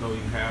feel as though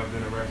you have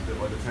been arrested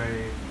or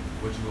detained,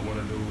 what you would want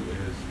to do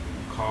is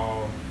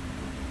call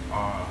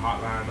our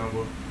hotline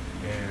number,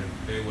 and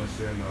they will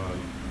send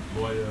a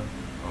lawyer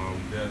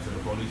there to the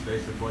police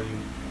station for you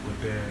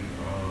within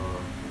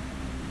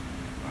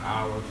an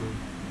hour or two.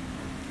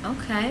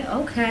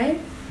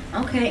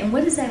 Okay. And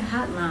what is that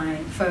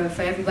hotline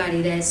for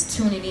everybody that's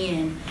tuning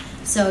in?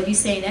 So you're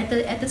saying at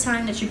the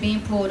time that you're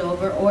being pulled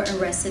over or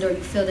arrested, or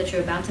you feel that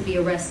you're about to be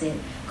arrested,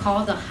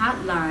 call the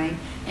hotline,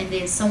 and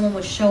then someone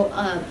will show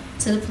up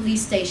to the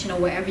police station or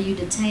wherever you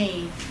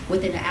detain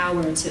within an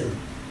hour or two.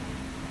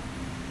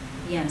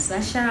 Yes,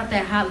 let's shout out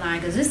that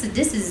hotline because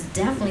this is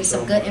definitely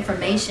some good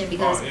information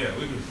because.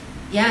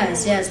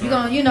 Yes, we're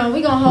gonna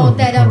hold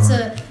that up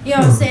to, you know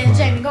what I'm saying,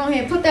 Jamie, go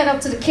ahead, put that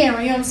up to the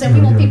camera, you know what I'm saying,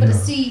 we want people to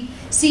see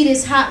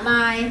this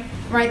hotline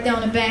right there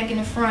on the back and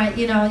the front,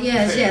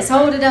 yes,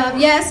 hold it up,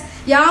 yes,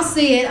 y'all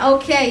see it,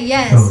 okay,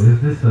 yes. So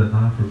is this a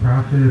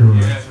non-for-profit or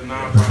it's a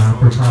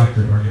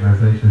non-for-profit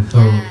organization? So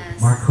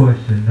my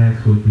question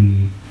next would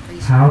be,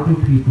 how do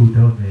people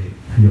donate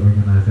to your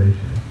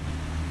organization?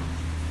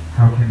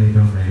 How can they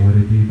donate? Would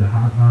it be the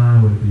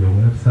hotline? Would it be your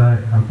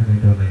website? How can they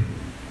donate?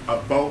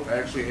 Both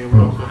actually, and we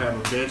also have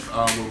events.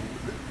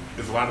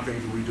 There's a lot of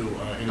things that we do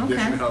in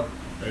addition to help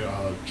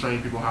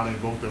train people how to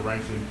invoke their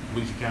rights in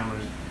police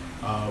encounters.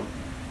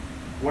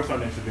 What's our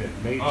next event?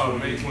 May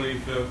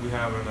 25th. We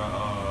having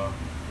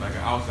like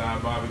an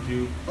outside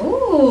barbecue.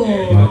 Ooh,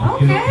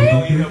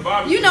 okay.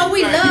 You know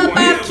we love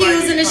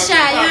barbecues in the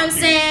shot. You know what I'm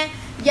saying?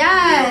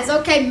 Yes.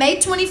 Okay. May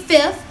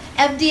 25th.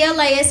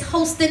 FDLA is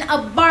hosting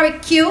a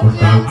barbecue. You know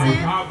what I'm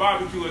saying? Our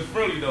barbecue is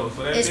friendly though,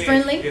 so that it's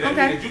friendly. Yeah, that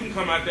okay. means you can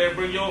come out there and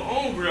bring your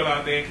own grill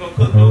out there and come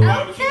cook your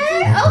barbecue.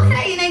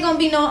 Okay. It ain't gonna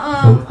be no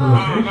no,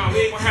 we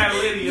ain't gonna have a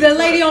lady. The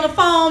lady on the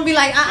phone be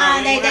like,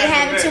 they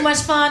having too much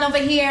fun over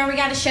here. We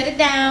gotta shut it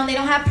down. They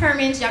don't have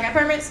permits. Y'all got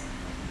permits?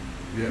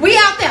 Yeah. We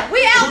out there.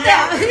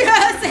 You know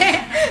what I'm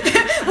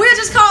saying? We'll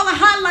just call a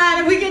hotline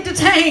and we get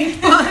detained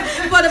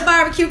for the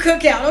barbecue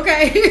cookout.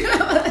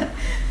 Okay.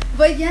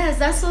 But yes,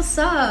 that's what's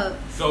up.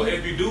 So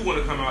if you do want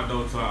to come out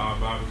though to our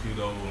barbecue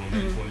though on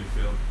May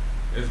 25th,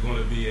 it's going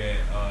to be at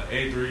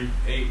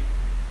 838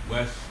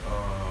 West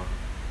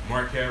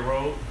Marquette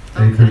Road.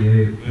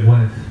 838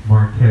 West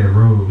Marquette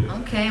Road.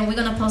 Okay, and we're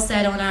going to post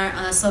that on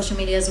our social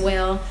media as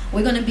well.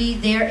 We're going to be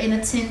there in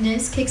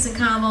attendance. Kicks and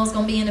Convos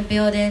going to be in the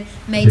building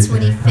May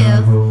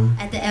 25th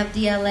at the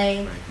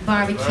FDLA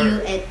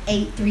barbecue at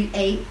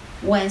 838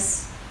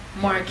 West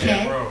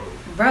Marquette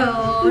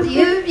Road.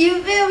 You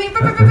feel me?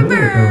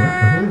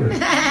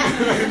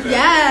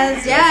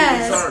 Yes.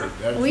 Yes.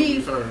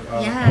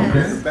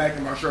 Back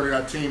in my shirt, I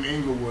got Team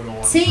Inglewood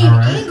on. Team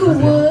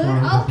Inglewood.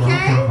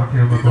 Okay.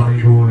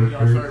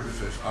 Our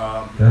services.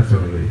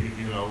 Definitely.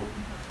 You know,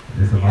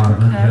 there's a lot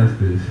of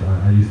injustice.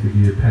 I used to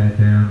get pat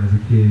down as a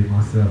kid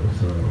myself,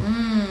 so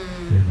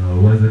you know,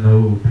 it wasn't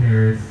no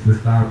parents to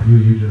stop you.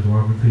 You just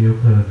walk into your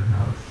cousin's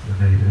house and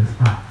they just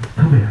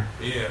come here.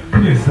 Yeah.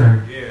 Come here,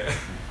 sir. Yeah.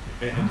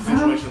 In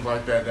situations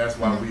like that, that's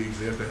why we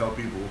exist, to help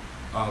people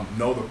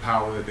know the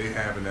power that they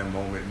have in that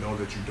moment, know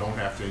that you don't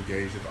have to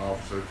engage this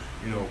officer.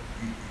 You know,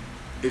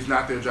 it's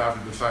not their job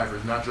to decipher.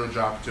 It's not your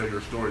job to tell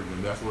your story to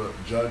them. That's what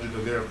judges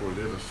are there for.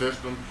 There's a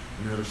system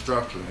and there's a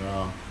structure.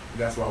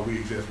 That's why we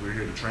exist. We're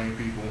here to train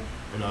people,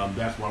 and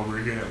that's why we're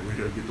here. We're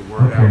here to get the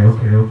word out.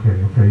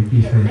 Okay. You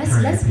keep saying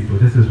train people.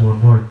 This is one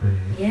more thing.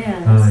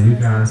 Yeah. You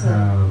guys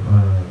have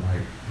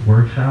like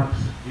workshops.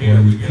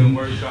 Yeah, we get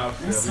workshops.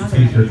 We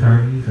teach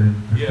attorneys and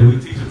we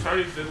teach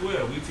attorneys as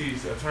well. We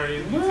teach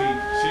attorneys. We teach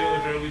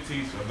children. We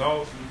teach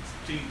adults.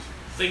 We teach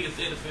senior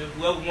citizens.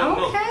 Whoever want to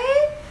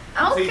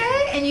know.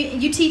 Okay, and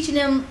you teaching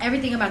them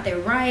everything about their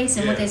rights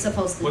and what they're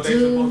supposed to do. What they're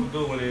supposed to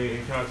do when they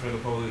encounter the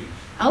police.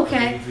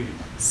 Okay,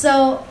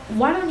 so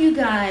why don't you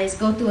guys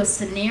go through a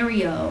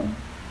scenario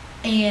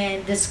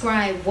and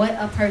describe what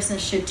a person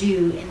should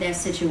do in that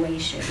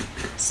situation?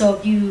 So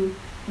if you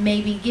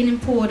maybe getting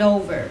pulled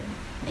over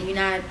and you're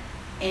not,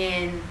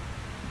 and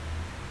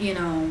you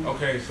know.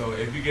 Okay, so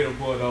if you get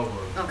pulled over.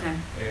 Okay.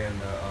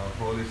 And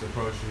police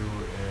approach you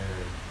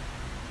and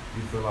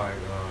you feel like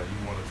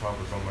you want to talk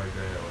or something like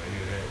that or any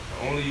of that,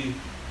 the only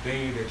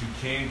thing that you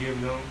can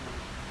give them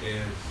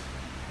is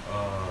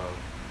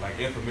like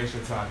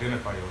information to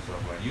identify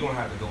yourself. Like you don't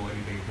have to go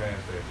anything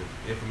past that. Just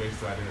information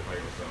to identify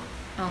yourself.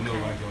 Okay. You know,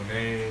 like your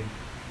name,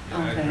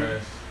 your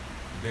address,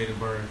 date of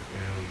birth,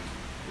 and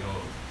your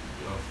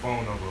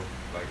phone number.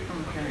 Like if you're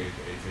under the age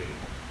of 18.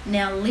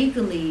 Now,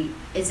 legally,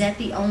 is that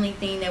the only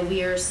thing that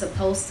we are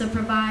supposed to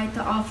provide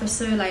the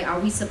officer? Like, are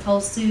we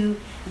supposed to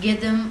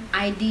give them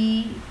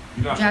ID,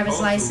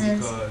 driver's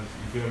license? Because,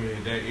 you feel me,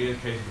 there is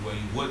cases where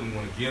you wouldn't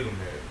want to give them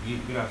that.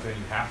 We're not saying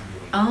you have to give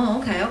them that. Oh,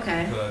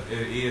 okay. Because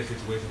there is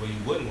situations where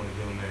you wouldn't want to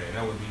give them that. And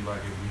that would be like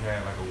if you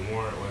had like a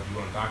warrant or if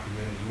you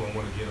undocumented, you wouldn't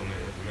want to give them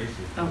that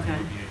information. Okay.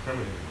 You would be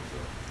incriminating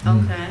yourself.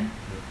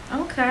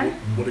 Okay.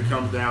 What it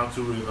comes down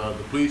to is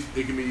the police,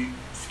 it can be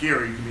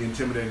scary, it can be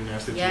intimidating in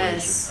that situation.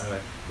 Yes.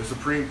 The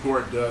Supreme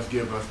Court does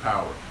give us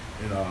power.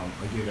 And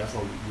again, that's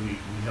why we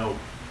help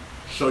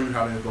show you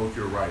how to invoke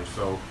your rights.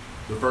 So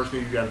the first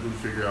thing you got to do to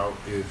figure out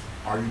is,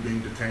 are you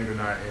being detained or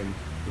not? And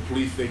the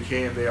police,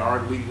 they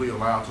are legally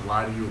allowed to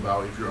lie to you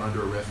about if you're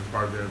under arrest as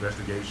part of their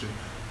investigation.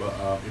 But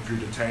if you're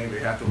detained, they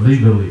have to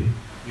legally.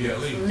 Yeah,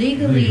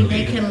 legally,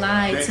 they can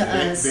lie to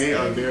us. They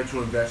are there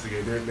to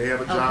investigate. They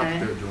have a job that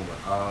they're doing.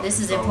 This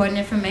is important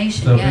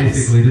information. So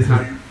basically,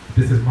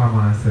 this is my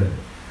mindset.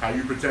 How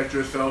you protect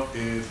yourself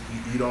is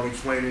you don't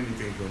explain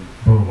anything to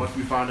them. Once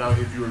we find out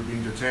if you are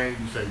being detained,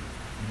 you say,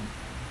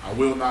 "I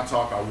will not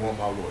talk. I want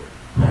my lawyer."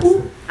 That's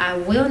it. I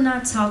will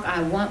not talk.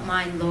 I want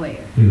my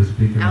lawyer. He was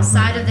speaking.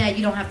 Outside of that,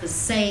 you don't have to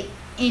say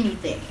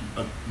anything.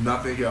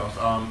 Nothing else.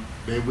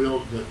 They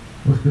will.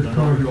 What's this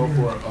called? Go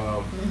for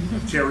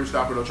a Terry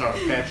stop, or they'll try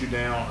to pat you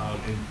down.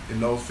 In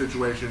those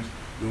situations,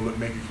 we'll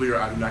make it clear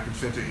I do not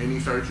consent to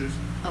any searches.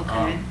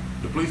 Okay.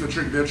 The police are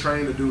they're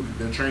trained to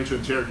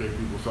interrogate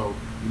people. So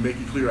you make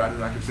it clear I do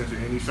not consent to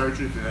any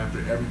searches, and after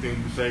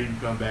everything you say, you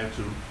come back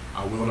to,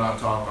 I will not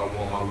talk. I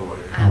want my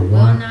lawyer. I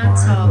will not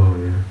talk.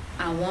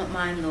 I want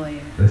my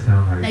lawyer. That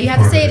sounds like. Now you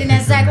have to say it in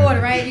that exact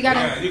order, right? You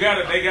gotta. They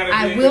gotta.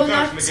 I will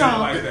not talk.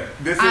 Like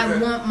that. I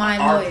want my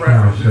our lawyer.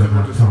 preference. This is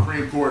what the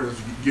Supreme Court is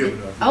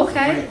given us.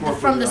 Okay,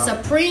 from the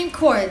Supreme Supreme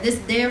Court,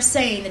 they're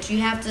saying that you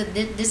have to.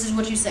 This is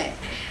what you say.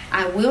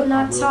 I will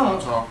not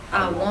talk.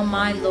 I want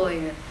my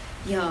lawyer.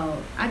 Yo,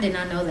 I did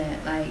not know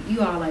that. Like,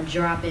 you all are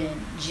dropping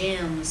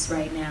gems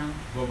right now.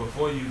 But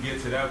before you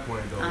get to that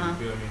point, though, you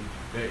feel me?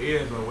 There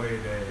is a way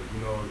that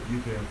you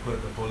can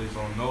put the police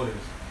on notice.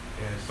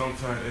 And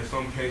sometimes, in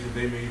some cases,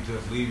 they may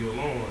just leave you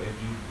alone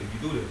if you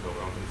do this, though.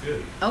 I'm gonna tell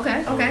you.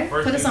 Okay, So okay.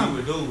 First Put us thing on. you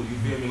would do, you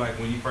feel me, like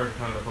when you first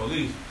come to the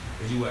police,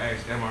 is you would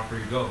ask, "Am I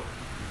free to go?"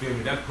 You feel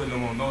me? That's putting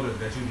them on notice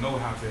that you know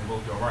how to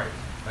invoke your rights.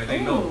 Like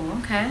they know.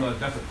 Okay. Because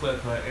that's a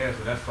clear-cut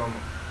answer. That's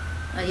something.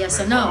 Yes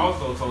or Supreme Court no?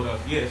 also told us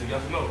yes or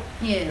yes or no.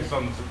 Yeah. It's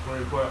something the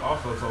Supreme Court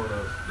also told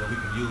us that we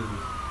can use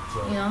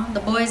to. The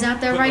boys out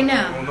there put right them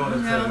now. on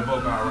notice to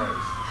invoke our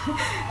rights. You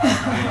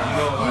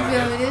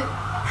feel it?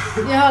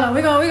 Yeah, hold on.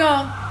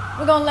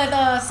 We're gonna let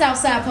the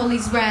Southside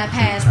Police ride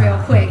past real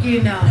quick.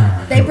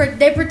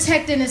 They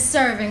protecting and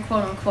serving,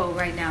 quote unquote,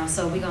 right now.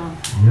 So we gonna,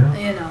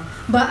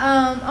 But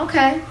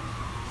okay.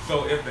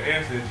 So if the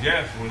answer is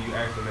yes, when you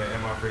ask them that,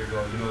 am I free to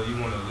go? You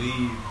want to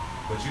leave,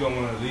 but you don't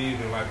want to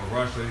leave in like a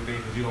rush or anything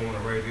because you don't want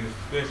to raise any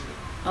suspicion.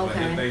 Okay. But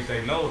if they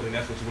say no, then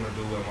that's what you want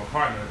to do with my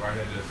partner right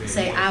here. Just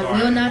say I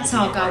will not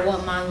talk. I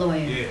want my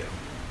lawyer. Yeah.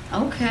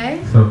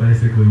 Okay. So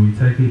basically, we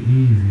take it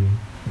easy,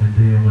 and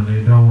then when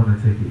they don't want to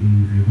take it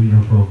easy, we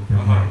invoke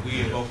them rights. We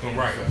invoke them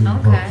rights.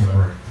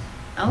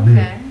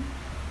 Okay.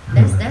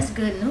 That's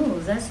good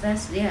news. That's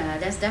definitely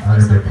I've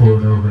something. been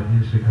pulled over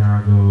in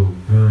Chicago,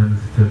 guns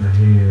to the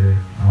head,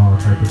 all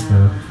type of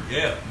stuff.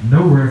 Yeah.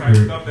 No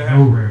record.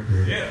 No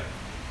record. Yeah.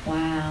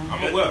 Wow.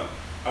 I'm aware.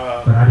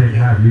 But I didn't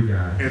have you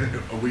guys.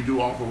 And we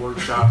do offer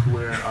workshops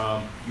where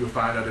you'll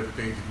find out different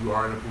things. If you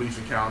are in a police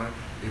encounter,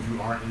 if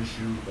you aren't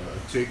issued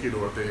a ticket,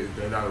 or if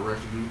they're not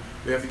arresting you,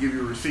 they have to give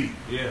you a receipt.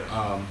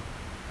 Yeah.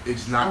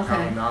 It's not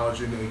common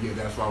knowledge, and again,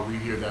 that's why we're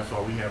here. That's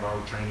why we have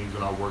our trainings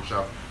and our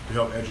workshops to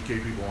help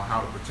educate people on how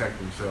to protect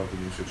themselves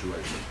in these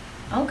situations.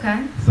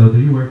 Okay. So do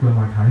you work with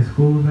like high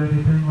schools or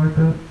anything like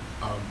that?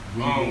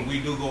 We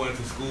do go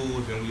into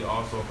schools, and we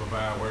also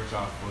provide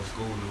workshops for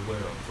schools as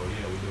well. So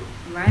yeah, we do.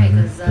 Right,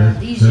 because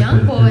these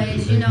young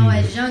boys,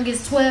 as young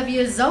as 12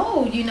 years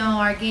old,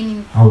 are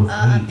getting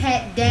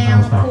pat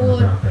down,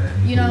 pulled,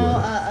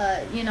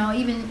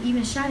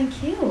 even shot and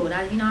killed.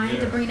 I hate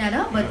to bring that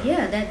up, but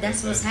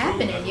that's what's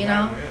happening.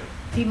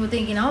 People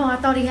thinking, oh, I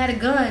thought he had a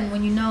gun,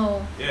 when He was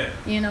man.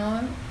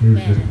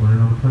 just playing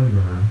on the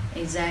playground.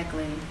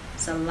 Exactly.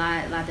 It's a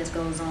lot that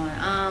goes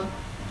on.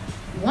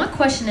 One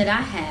question that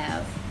I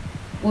have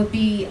would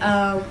be,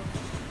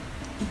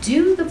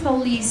 do the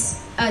police,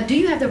 do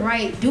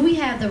we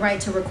have the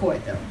right to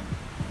record them?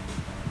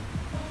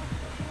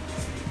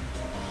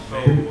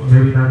 So,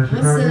 maybe not in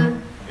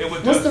Chicago? It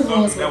was what's just the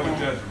rules something that with was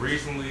that? just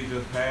recently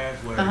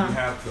passed where you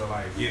have to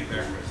get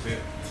their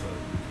consent to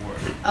work.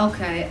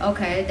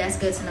 Okay, that's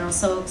good to know.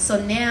 So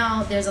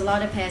now there's a law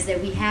that passed that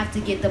we have to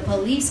get the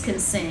police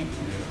consent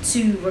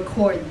to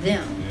record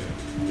them.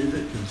 Yeah. Is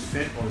it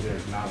consent or their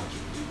acknowledgement?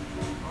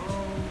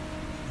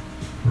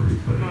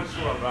 I'm not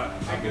sure, but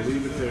I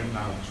believe it's their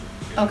acknowledgement.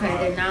 Okay,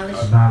 their knowledge.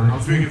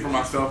 I'm speaking for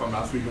myself. I'm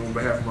not speaking on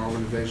behalf of my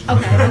organization.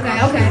 Okay.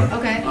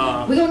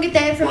 We're gonna get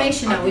that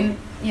information now.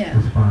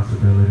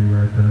 Responsibility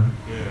right there.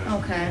 Yeah.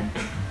 Okay.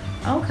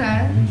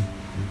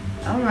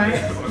 All right.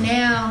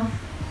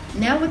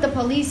 Now with the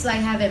police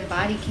having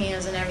body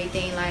cams and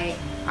everything,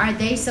 are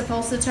they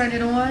supposed to turn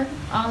it on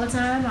all the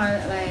time,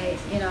 or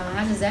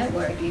how does that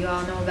work? Do you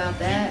all know about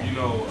that?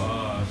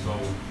 So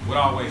what I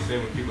always say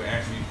when people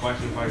ask me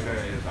questions like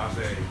that is I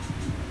say,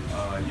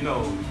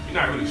 you're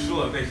not really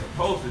sure if they're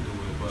supposed to do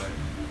it, but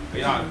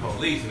they are the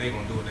police and they're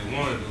gonna do what they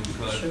want to do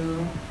because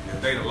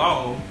if they the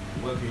law,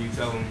 what can you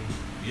tell them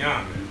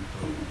beyond that?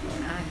 So,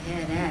 I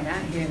hear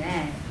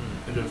that.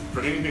 And just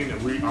for anything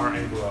that we aren't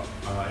able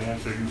to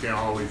answer, you can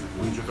always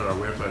reach us at our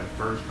website,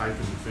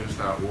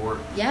 first-defense.org.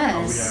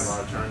 Yes. We have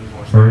our attorneys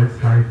on staff.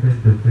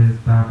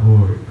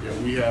 First-defense.org.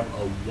 Yeah, we have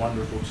a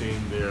wonderful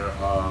team there.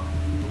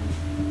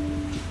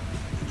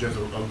 Just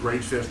a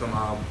great system.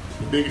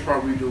 The biggest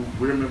part we do,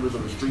 we're members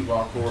of the Street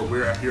Law Corps.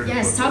 We're here.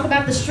 Yes, talk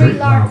about the Street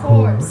Law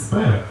Corps.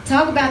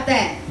 Talk about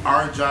that.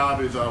 Our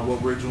job is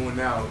what we're doing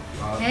now.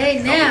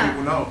 Hey, now.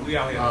 People know. We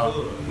out here in the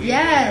hood.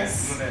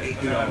 Yes. We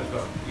in the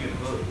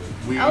hood.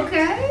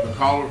 Okay. The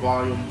caller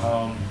volume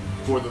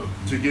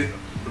to get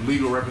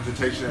legal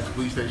representation at the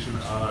police station,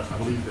 I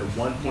believe that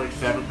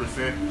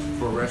 1.7%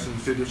 for arrests in the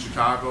city of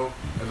Chicago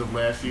as of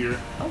last year.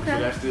 Okay. So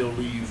that still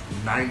leaves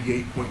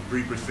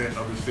 98.3%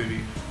 of the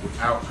city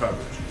without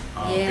coverage.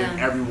 And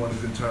everyone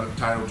is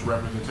entitled to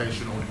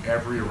representation on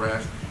every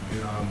arrest.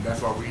 And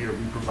that's why we're here.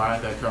 We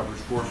provide that coverage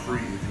for free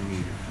if you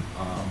need it.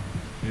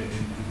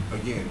 And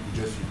again,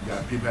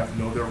 people have to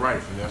know their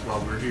rights, and that's why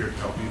we're here to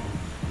help people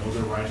know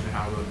their rights and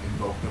how to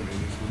invoke them in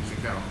these police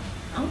encounters.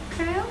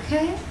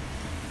 Okay.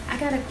 I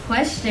got a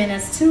question.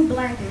 As two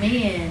black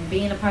men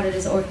being a part of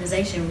this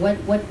organization,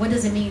 what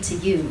does it mean to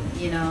you?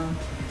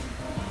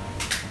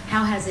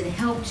 How has it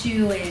helped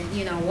you, and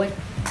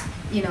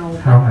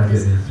how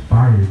has it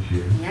inspired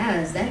you?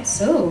 Yes, that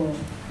too.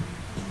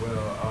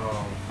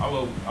 Well,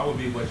 I would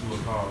be what you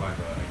would call like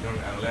a young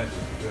adolescent.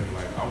 You feel me?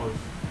 Like I was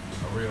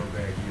a real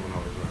bad kid when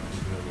I was young.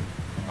 You feel me?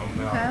 I'm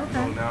now,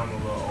 Okay. you know, now I'm a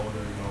little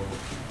older, you know,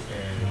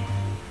 and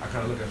I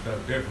kind of look at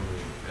stuff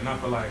differently. And I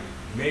feel like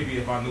maybe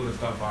if I knew the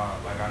stuff I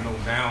know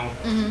now,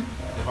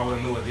 if I would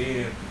have knew it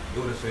then, it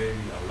would have saved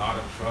me a lot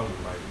of trouble,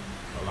 like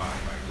a lot.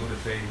 Like it would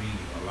have saved me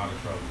a lot of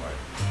trouble. Like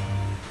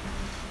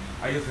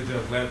I used to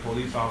just let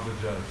police officers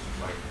just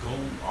like go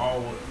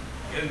all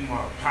in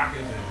my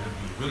pockets and just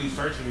be really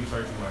searching me,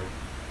 like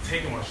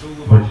taking my shoes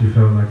off. But you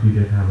felt like you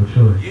didn't have a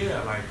choice.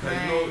 Yeah, like cause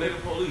you know they the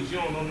police. You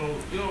don't know no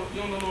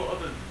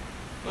other.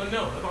 No,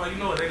 that's all you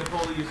know. They the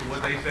police and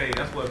what they say.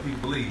 That's what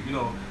people believe. You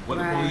know what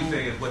the police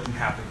say is what you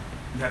have to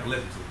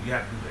listen to. You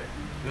have to do that.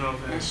 You know what I'm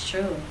saying? That's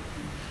true.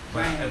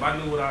 But if I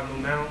knew what I know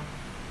now,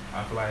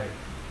 I feel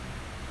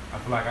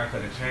like I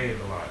could have changed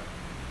a lot.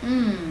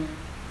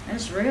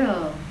 That's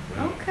real.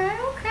 Yeah. Okay.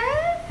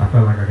 I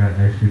felt like I got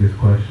to ask you this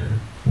question.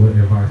 What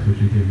advice would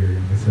you give your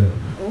younger self?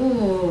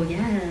 Oh,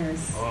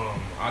 yes.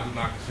 I do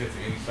not consent to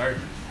any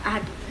searches. I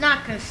do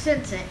not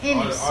consent to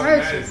any searches.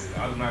 Automatically,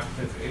 I do not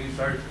consent to any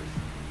searches.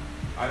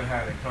 I done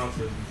had it come to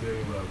the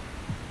thing where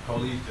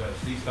police just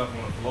see stuff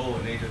on the floor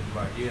and they just be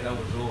like, yeah, that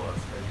was yours,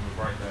 and you was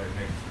right there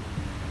next to it.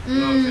 You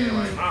know what I'm saying?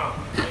 Like, nah,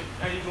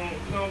 how you gonna,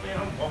 you know what I mean?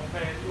 I'm walking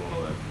past you, you know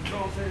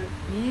what I'm saying?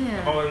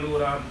 Yeah. If I would've knew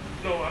what I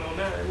know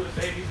now, it would've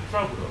saved me some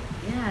trouble though.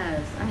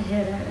 Yes, I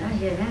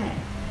hear that.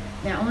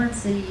 Now on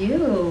to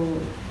you.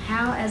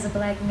 How, as a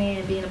black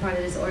man, being a part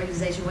of this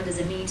organization, what does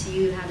it mean to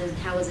you?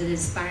 How is it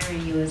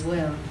inspiring you as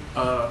well?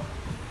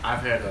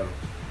 I've had a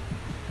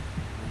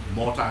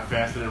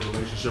multifaceted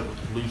relationship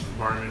with the police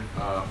department.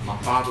 My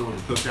father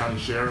was a Cook County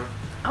sheriff.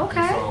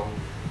 Okay. So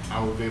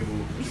I was able.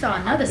 You saw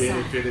another side.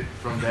 Benefited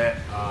from that.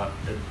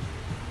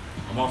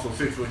 I'm also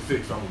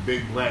 6'6", so I'm a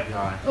big black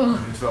guy. Ugh.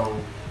 And so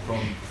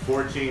from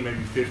 14, maybe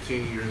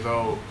 15 years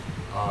old,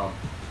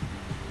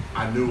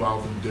 I knew I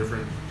was in a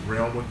different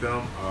realm with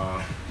them.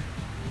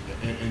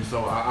 And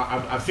so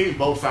I've seen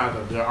both sides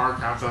of it. There are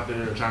cops out there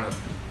that are trying to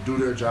do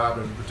their job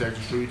and protect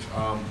the streets.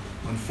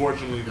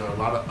 Unfortunately, there are a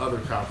lot of other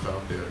cops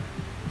out there.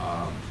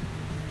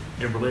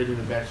 And relating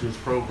it back to this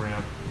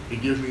program,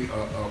 it gives me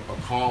a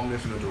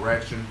calmness and a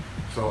direction.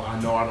 So I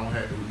know I don't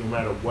have, no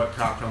matter what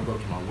cop comes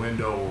up to my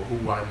window or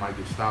who I might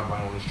get stopped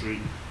by on the street,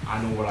 I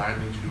know what I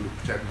need to do to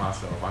protect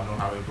myself. I know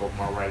how to invoke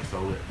my rights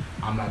so that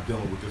I'm not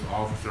dealing with this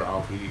officer.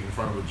 I'll be in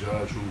front of a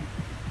judge who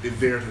is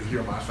there to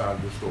hear my side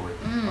of the story.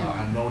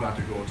 I know not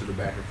to go into the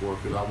back and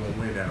forth because I won't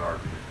win that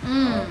argument.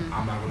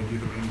 I'm not going to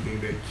give them anything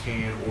that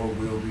can or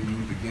will be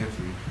used against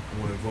me.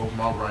 I'm going to invoke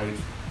my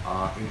rights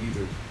and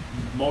either,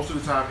 most of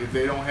the time, if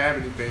they don't have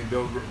anything,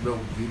 they'll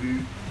give you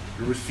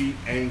the receipt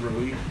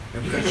angrily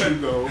and let you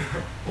go,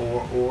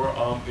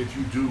 or if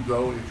you do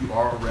go, if you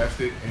are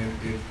arrested,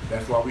 and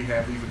that's why we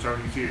have these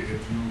attorneys here.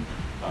 If you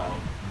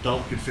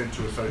don't consent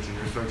to a search and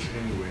you're searched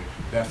anyway,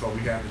 that's why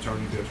we have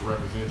attorneys there to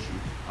represent you.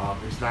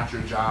 It's not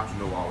your job to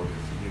know all of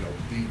this. You know,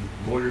 these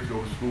lawyers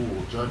go to school,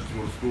 judges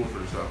go to school for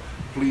this stuff.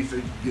 Police,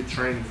 they get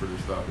training for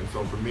this stuff. And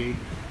so for me,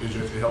 it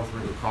helps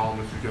bring a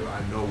calmness because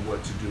I know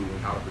what to do and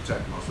how to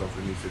protect myself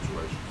in these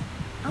situations.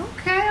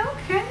 Okay.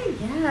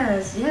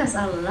 Yes,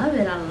 I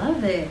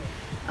love it.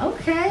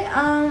 Okay,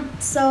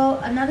 so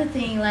another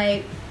thing,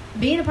 like,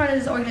 being a part of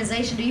this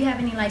organization, do you have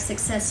any, like,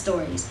 success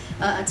stories?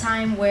 A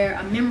time where,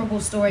 a memorable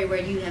story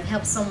where you have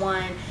helped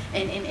someone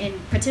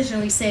and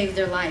potentially saved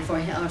their life or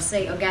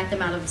got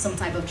them out of some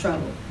type of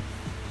trouble?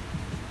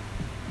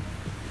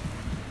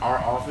 Our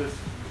office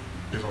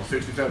is on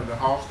 67th and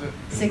Halston.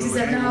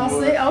 67th and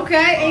Halston,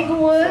 okay,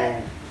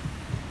 Inglewood.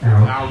 So,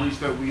 outreach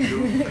that we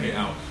do.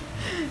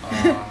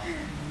 Ouch.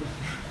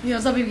 You know,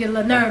 some people get a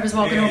little nervous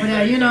walking over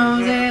there, you know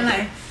what I'm saying?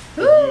 Like,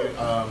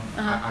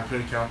 I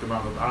couldn't count them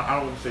out. I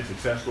don't want to say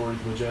success stories,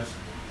 but just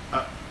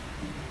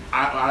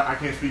I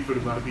can't speak for the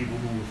amount of people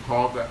who have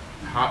called the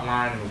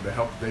hotline and the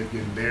help they've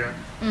given there.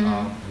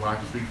 What I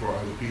can speak for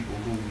other people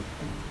who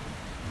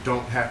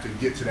don't have to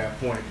get to that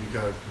point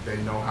because they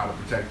know how to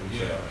protect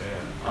themselves.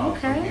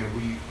 Okay. Again,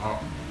 we are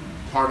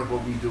part of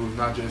what we do is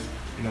not just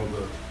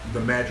the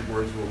magic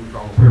words, what we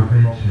call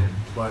them,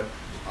 but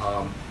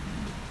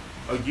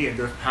again,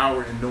 there's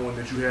power in knowing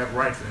that you have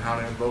rights and how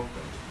to invoke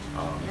them.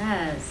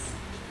 Yes.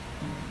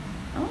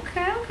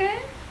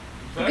 Okay.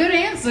 Good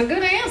answer. You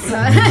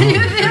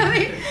feel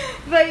me?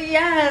 But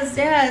yes.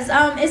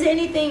 Is there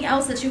anything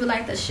else that you would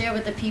like to share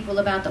with the people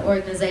about the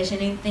organization?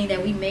 Anything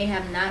that we may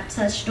have not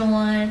touched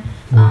on?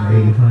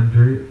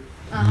 1-800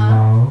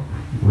 Law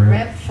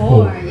Rep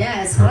 4.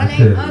 Yes,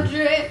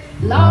 1-800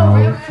 Law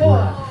Rep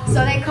 4.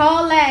 So they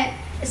call that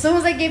as soon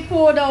as they get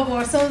pulled over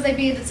or as soon as they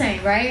be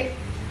detained, right?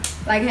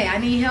 Like, hey, I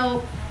need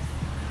help.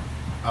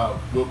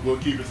 We'll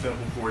keep it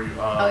simple for you.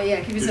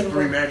 Keep it simple.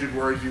 Three magic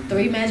words.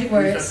 Three magic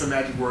words. That's the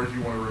magic words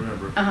you want to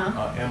remember.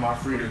 Am I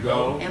free to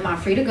go? Am I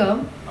free to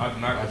go? I do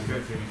not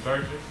consent to any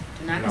searches.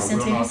 Do not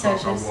consent to any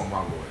searches. I want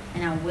my lawyer.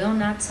 And I will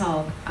not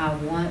talk. I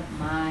want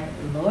my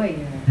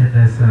lawyer. And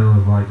that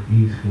sounds like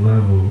each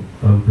level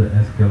of the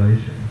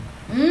escalation.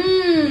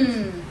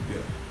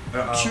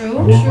 True.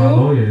 I want my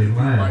lawyer If is you'd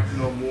like last. to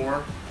know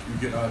more, you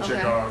can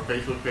check out our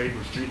Facebook page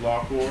with Street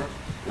Law Corps.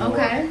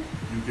 Okay.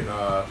 You can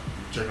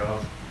check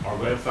out our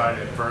website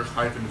at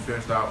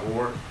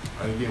first-defense.org.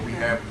 And again, we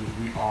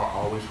are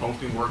always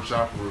hosting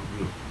workshops.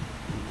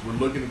 We're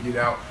looking to get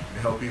out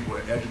and help people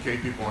and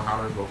educate people on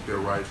how to invoke their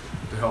rights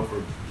to help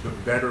for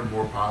better and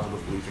more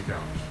positive police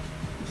encounters.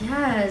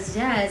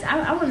 Yes.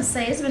 I want to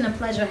say it's been a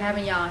pleasure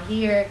having y'all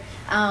here.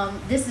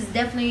 This has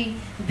definitely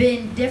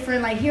been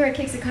different. Like here at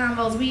Kicks and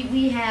Convos,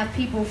 we have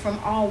people from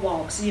all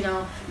walks. You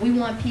know, we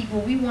want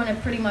to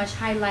pretty much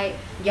highlight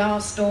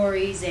y'all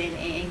stories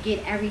and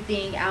get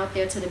everything out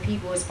there to the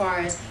people as far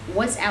as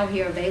what's out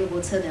here available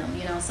to them.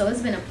 You know, so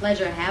it's been a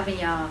pleasure having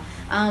y'all.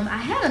 I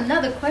had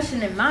another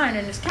question in mind,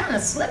 and it's kind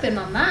of slipping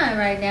my mind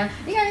right now.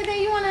 You got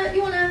anything you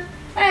wanna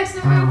ask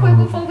them real quick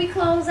before we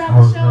close out the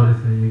show? I was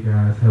noticing you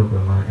guys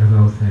helping, like, as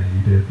I was saying,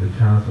 you did the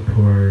child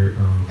support,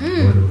 what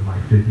it was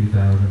like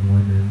 50,000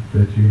 women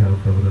that you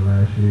helped over the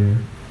last year,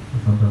 or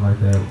something like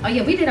that. Oh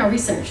yeah, we did our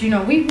research. You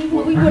know, we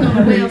went on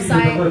the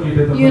website.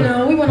 You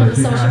know, we went on the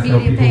social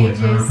media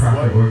pages.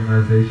 Nonprofit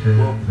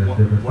organizations and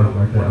different stuff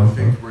like that. One of the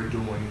things we're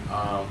doing,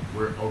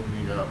 we're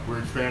opening up, we're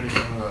expanding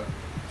some of the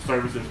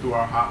services through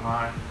our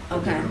hotline,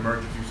 different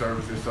emergency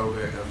services, so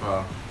that if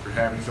you're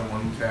having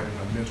someone who's having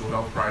a mental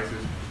health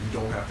crisis, you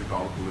don't have to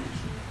call the police,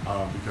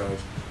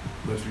 because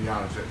let's be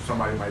honest,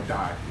 somebody might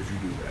die if you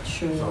do that.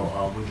 Sure. So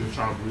we're just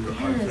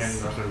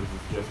expanding our services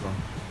just from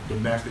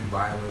domestic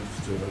violence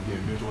to,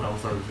 again, mental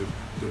health services,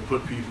 to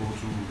put people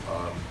to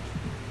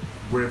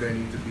where they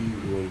need to be,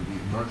 with the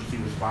emergency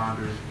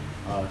responders,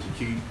 to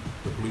keep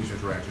the police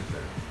interactions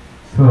down.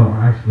 So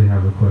I actually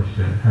have a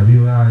question. Have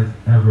you guys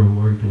ever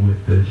worked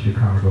with the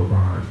Chicago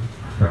Bond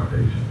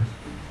Foundation?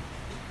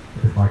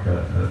 It's like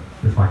a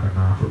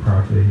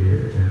non-for-profit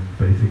here, and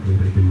basically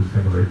they do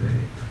similar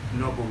things.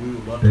 No, but we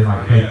would love they to.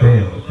 Like pay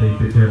bail.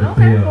 They're the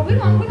bail. Well, we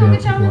gonna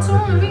get y'all into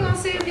them, and we gonna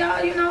see if y'all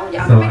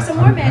can make some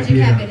more magic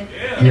happen in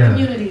the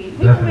community.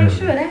 We gonna make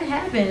sure that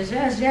happens.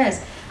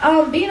 Yes.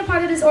 Being a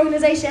part of this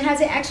organization, has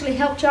it actually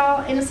helped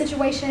y'all in a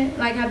situation?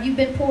 Like, have you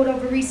been pulled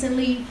over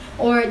recently?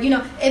 Or,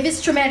 if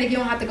it's traumatic, you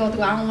don't have to go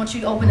through. I don't want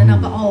you opening up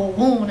an old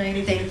wound or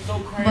anything. It's so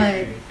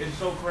crazy. It's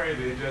so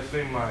crazy. It just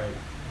seems like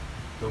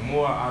the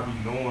more I be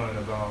knowing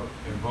about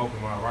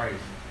invoking my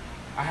rights,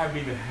 I haven't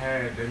even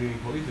had that many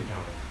police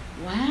encounters.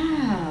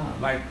 Wow.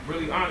 Like,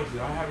 really, honestly,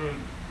 I haven't.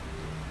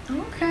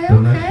 Okay. The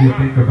less you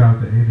think about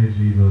the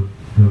energy, the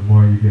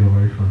more you get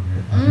away from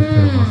it. I just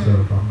tell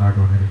myself I'm not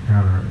going to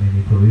encounter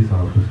any police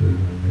officers,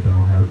 and it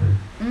don't happen.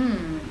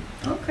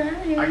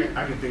 Okay.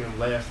 I can think of the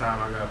last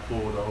time I got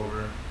pulled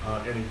over,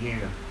 and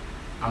again,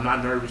 I'm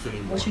not nervous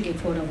anymore. What you get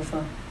pulled over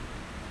for?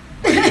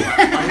 My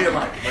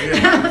headlight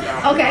was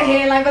out. Okay,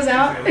 headlight was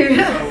out.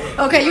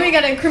 Okay, you ain't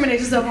got to incriminate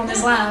yourself on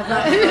this live.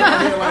 But my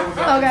headlight was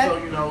out. Okay. So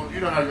you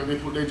know how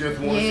they just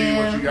want to see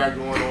what you got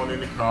going on in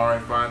the car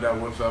and find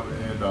out what's up.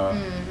 And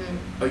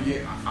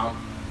again, I'm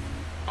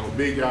a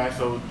big guy,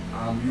 so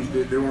I'm used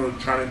to, they were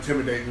trying to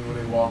intimidate me when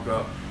they walk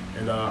up,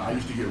 and I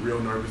used to get real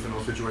nervous in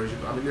those situations.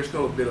 I mean, there's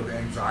still a bit of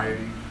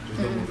anxiety just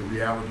looking at the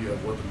reality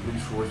of what the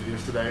police force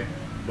is today,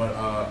 but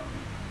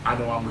I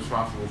know I'm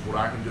responsible for what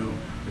I can do,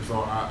 and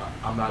so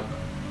I'm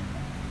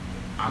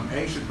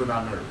anxious but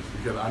not nervous,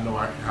 because I know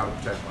how to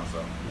protect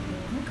myself.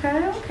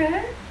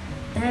 Okay.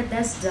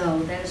 That's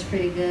dope. That is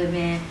pretty good,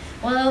 man.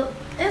 Well,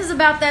 it's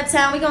about that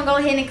time. We're going to go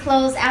ahead and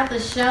close out the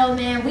show,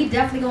 man. We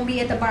definitely going to be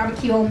at the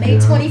barbecue on May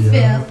 25th.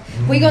 Yeah.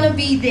 We're going to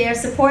be there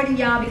supporting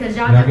y'all, because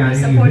y'all definitely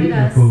supported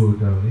us. Food,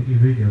 though. Any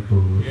vegan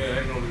food. Yeah,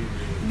 that's going to be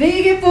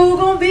vegan food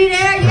going to be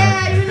there.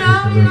 Yeah, you know what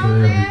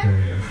I'm saying?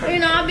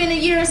 I've been a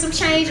year and some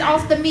change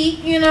off the meat,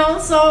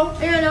 so,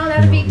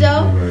 that'll be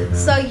dope. Right,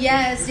 so,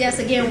 yes,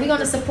 again, we're going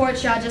to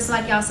support y'all just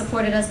like y'all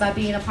supported us by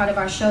being a part of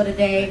our show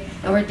today.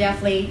 And we're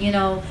definitely,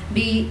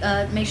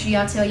 make sure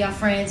y'all tell y'all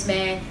friends,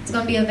 man. It's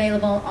going to be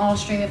available on all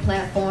streaming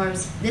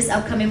platforms this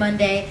upcoming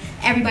Monday.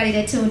 Everybody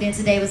that tuned in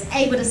today was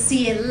able to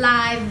see it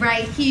live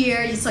right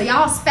here. So,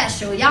 y'all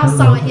special. Y'all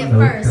saw it here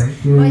first.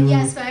 But,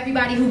 yes, for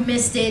everybody who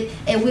missed it,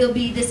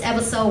 this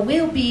episode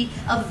will be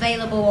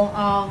available on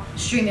all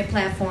streaming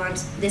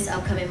platforms this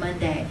upcoming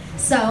Monday.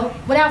 So,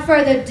 without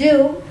further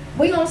ado,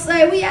 we gonna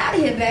say we out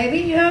of here, baby.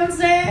 You know what I'm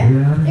saying?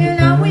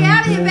 We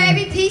out of here,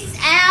 baby. Peace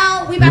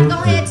out. We about to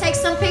go ahead and take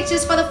some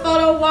pictures for the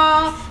photo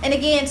wall. And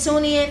again,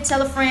 tune in,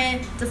 tell a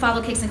friend to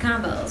follow Kicks and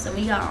Convos. And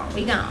we gone.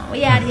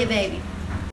 We out of here, baby.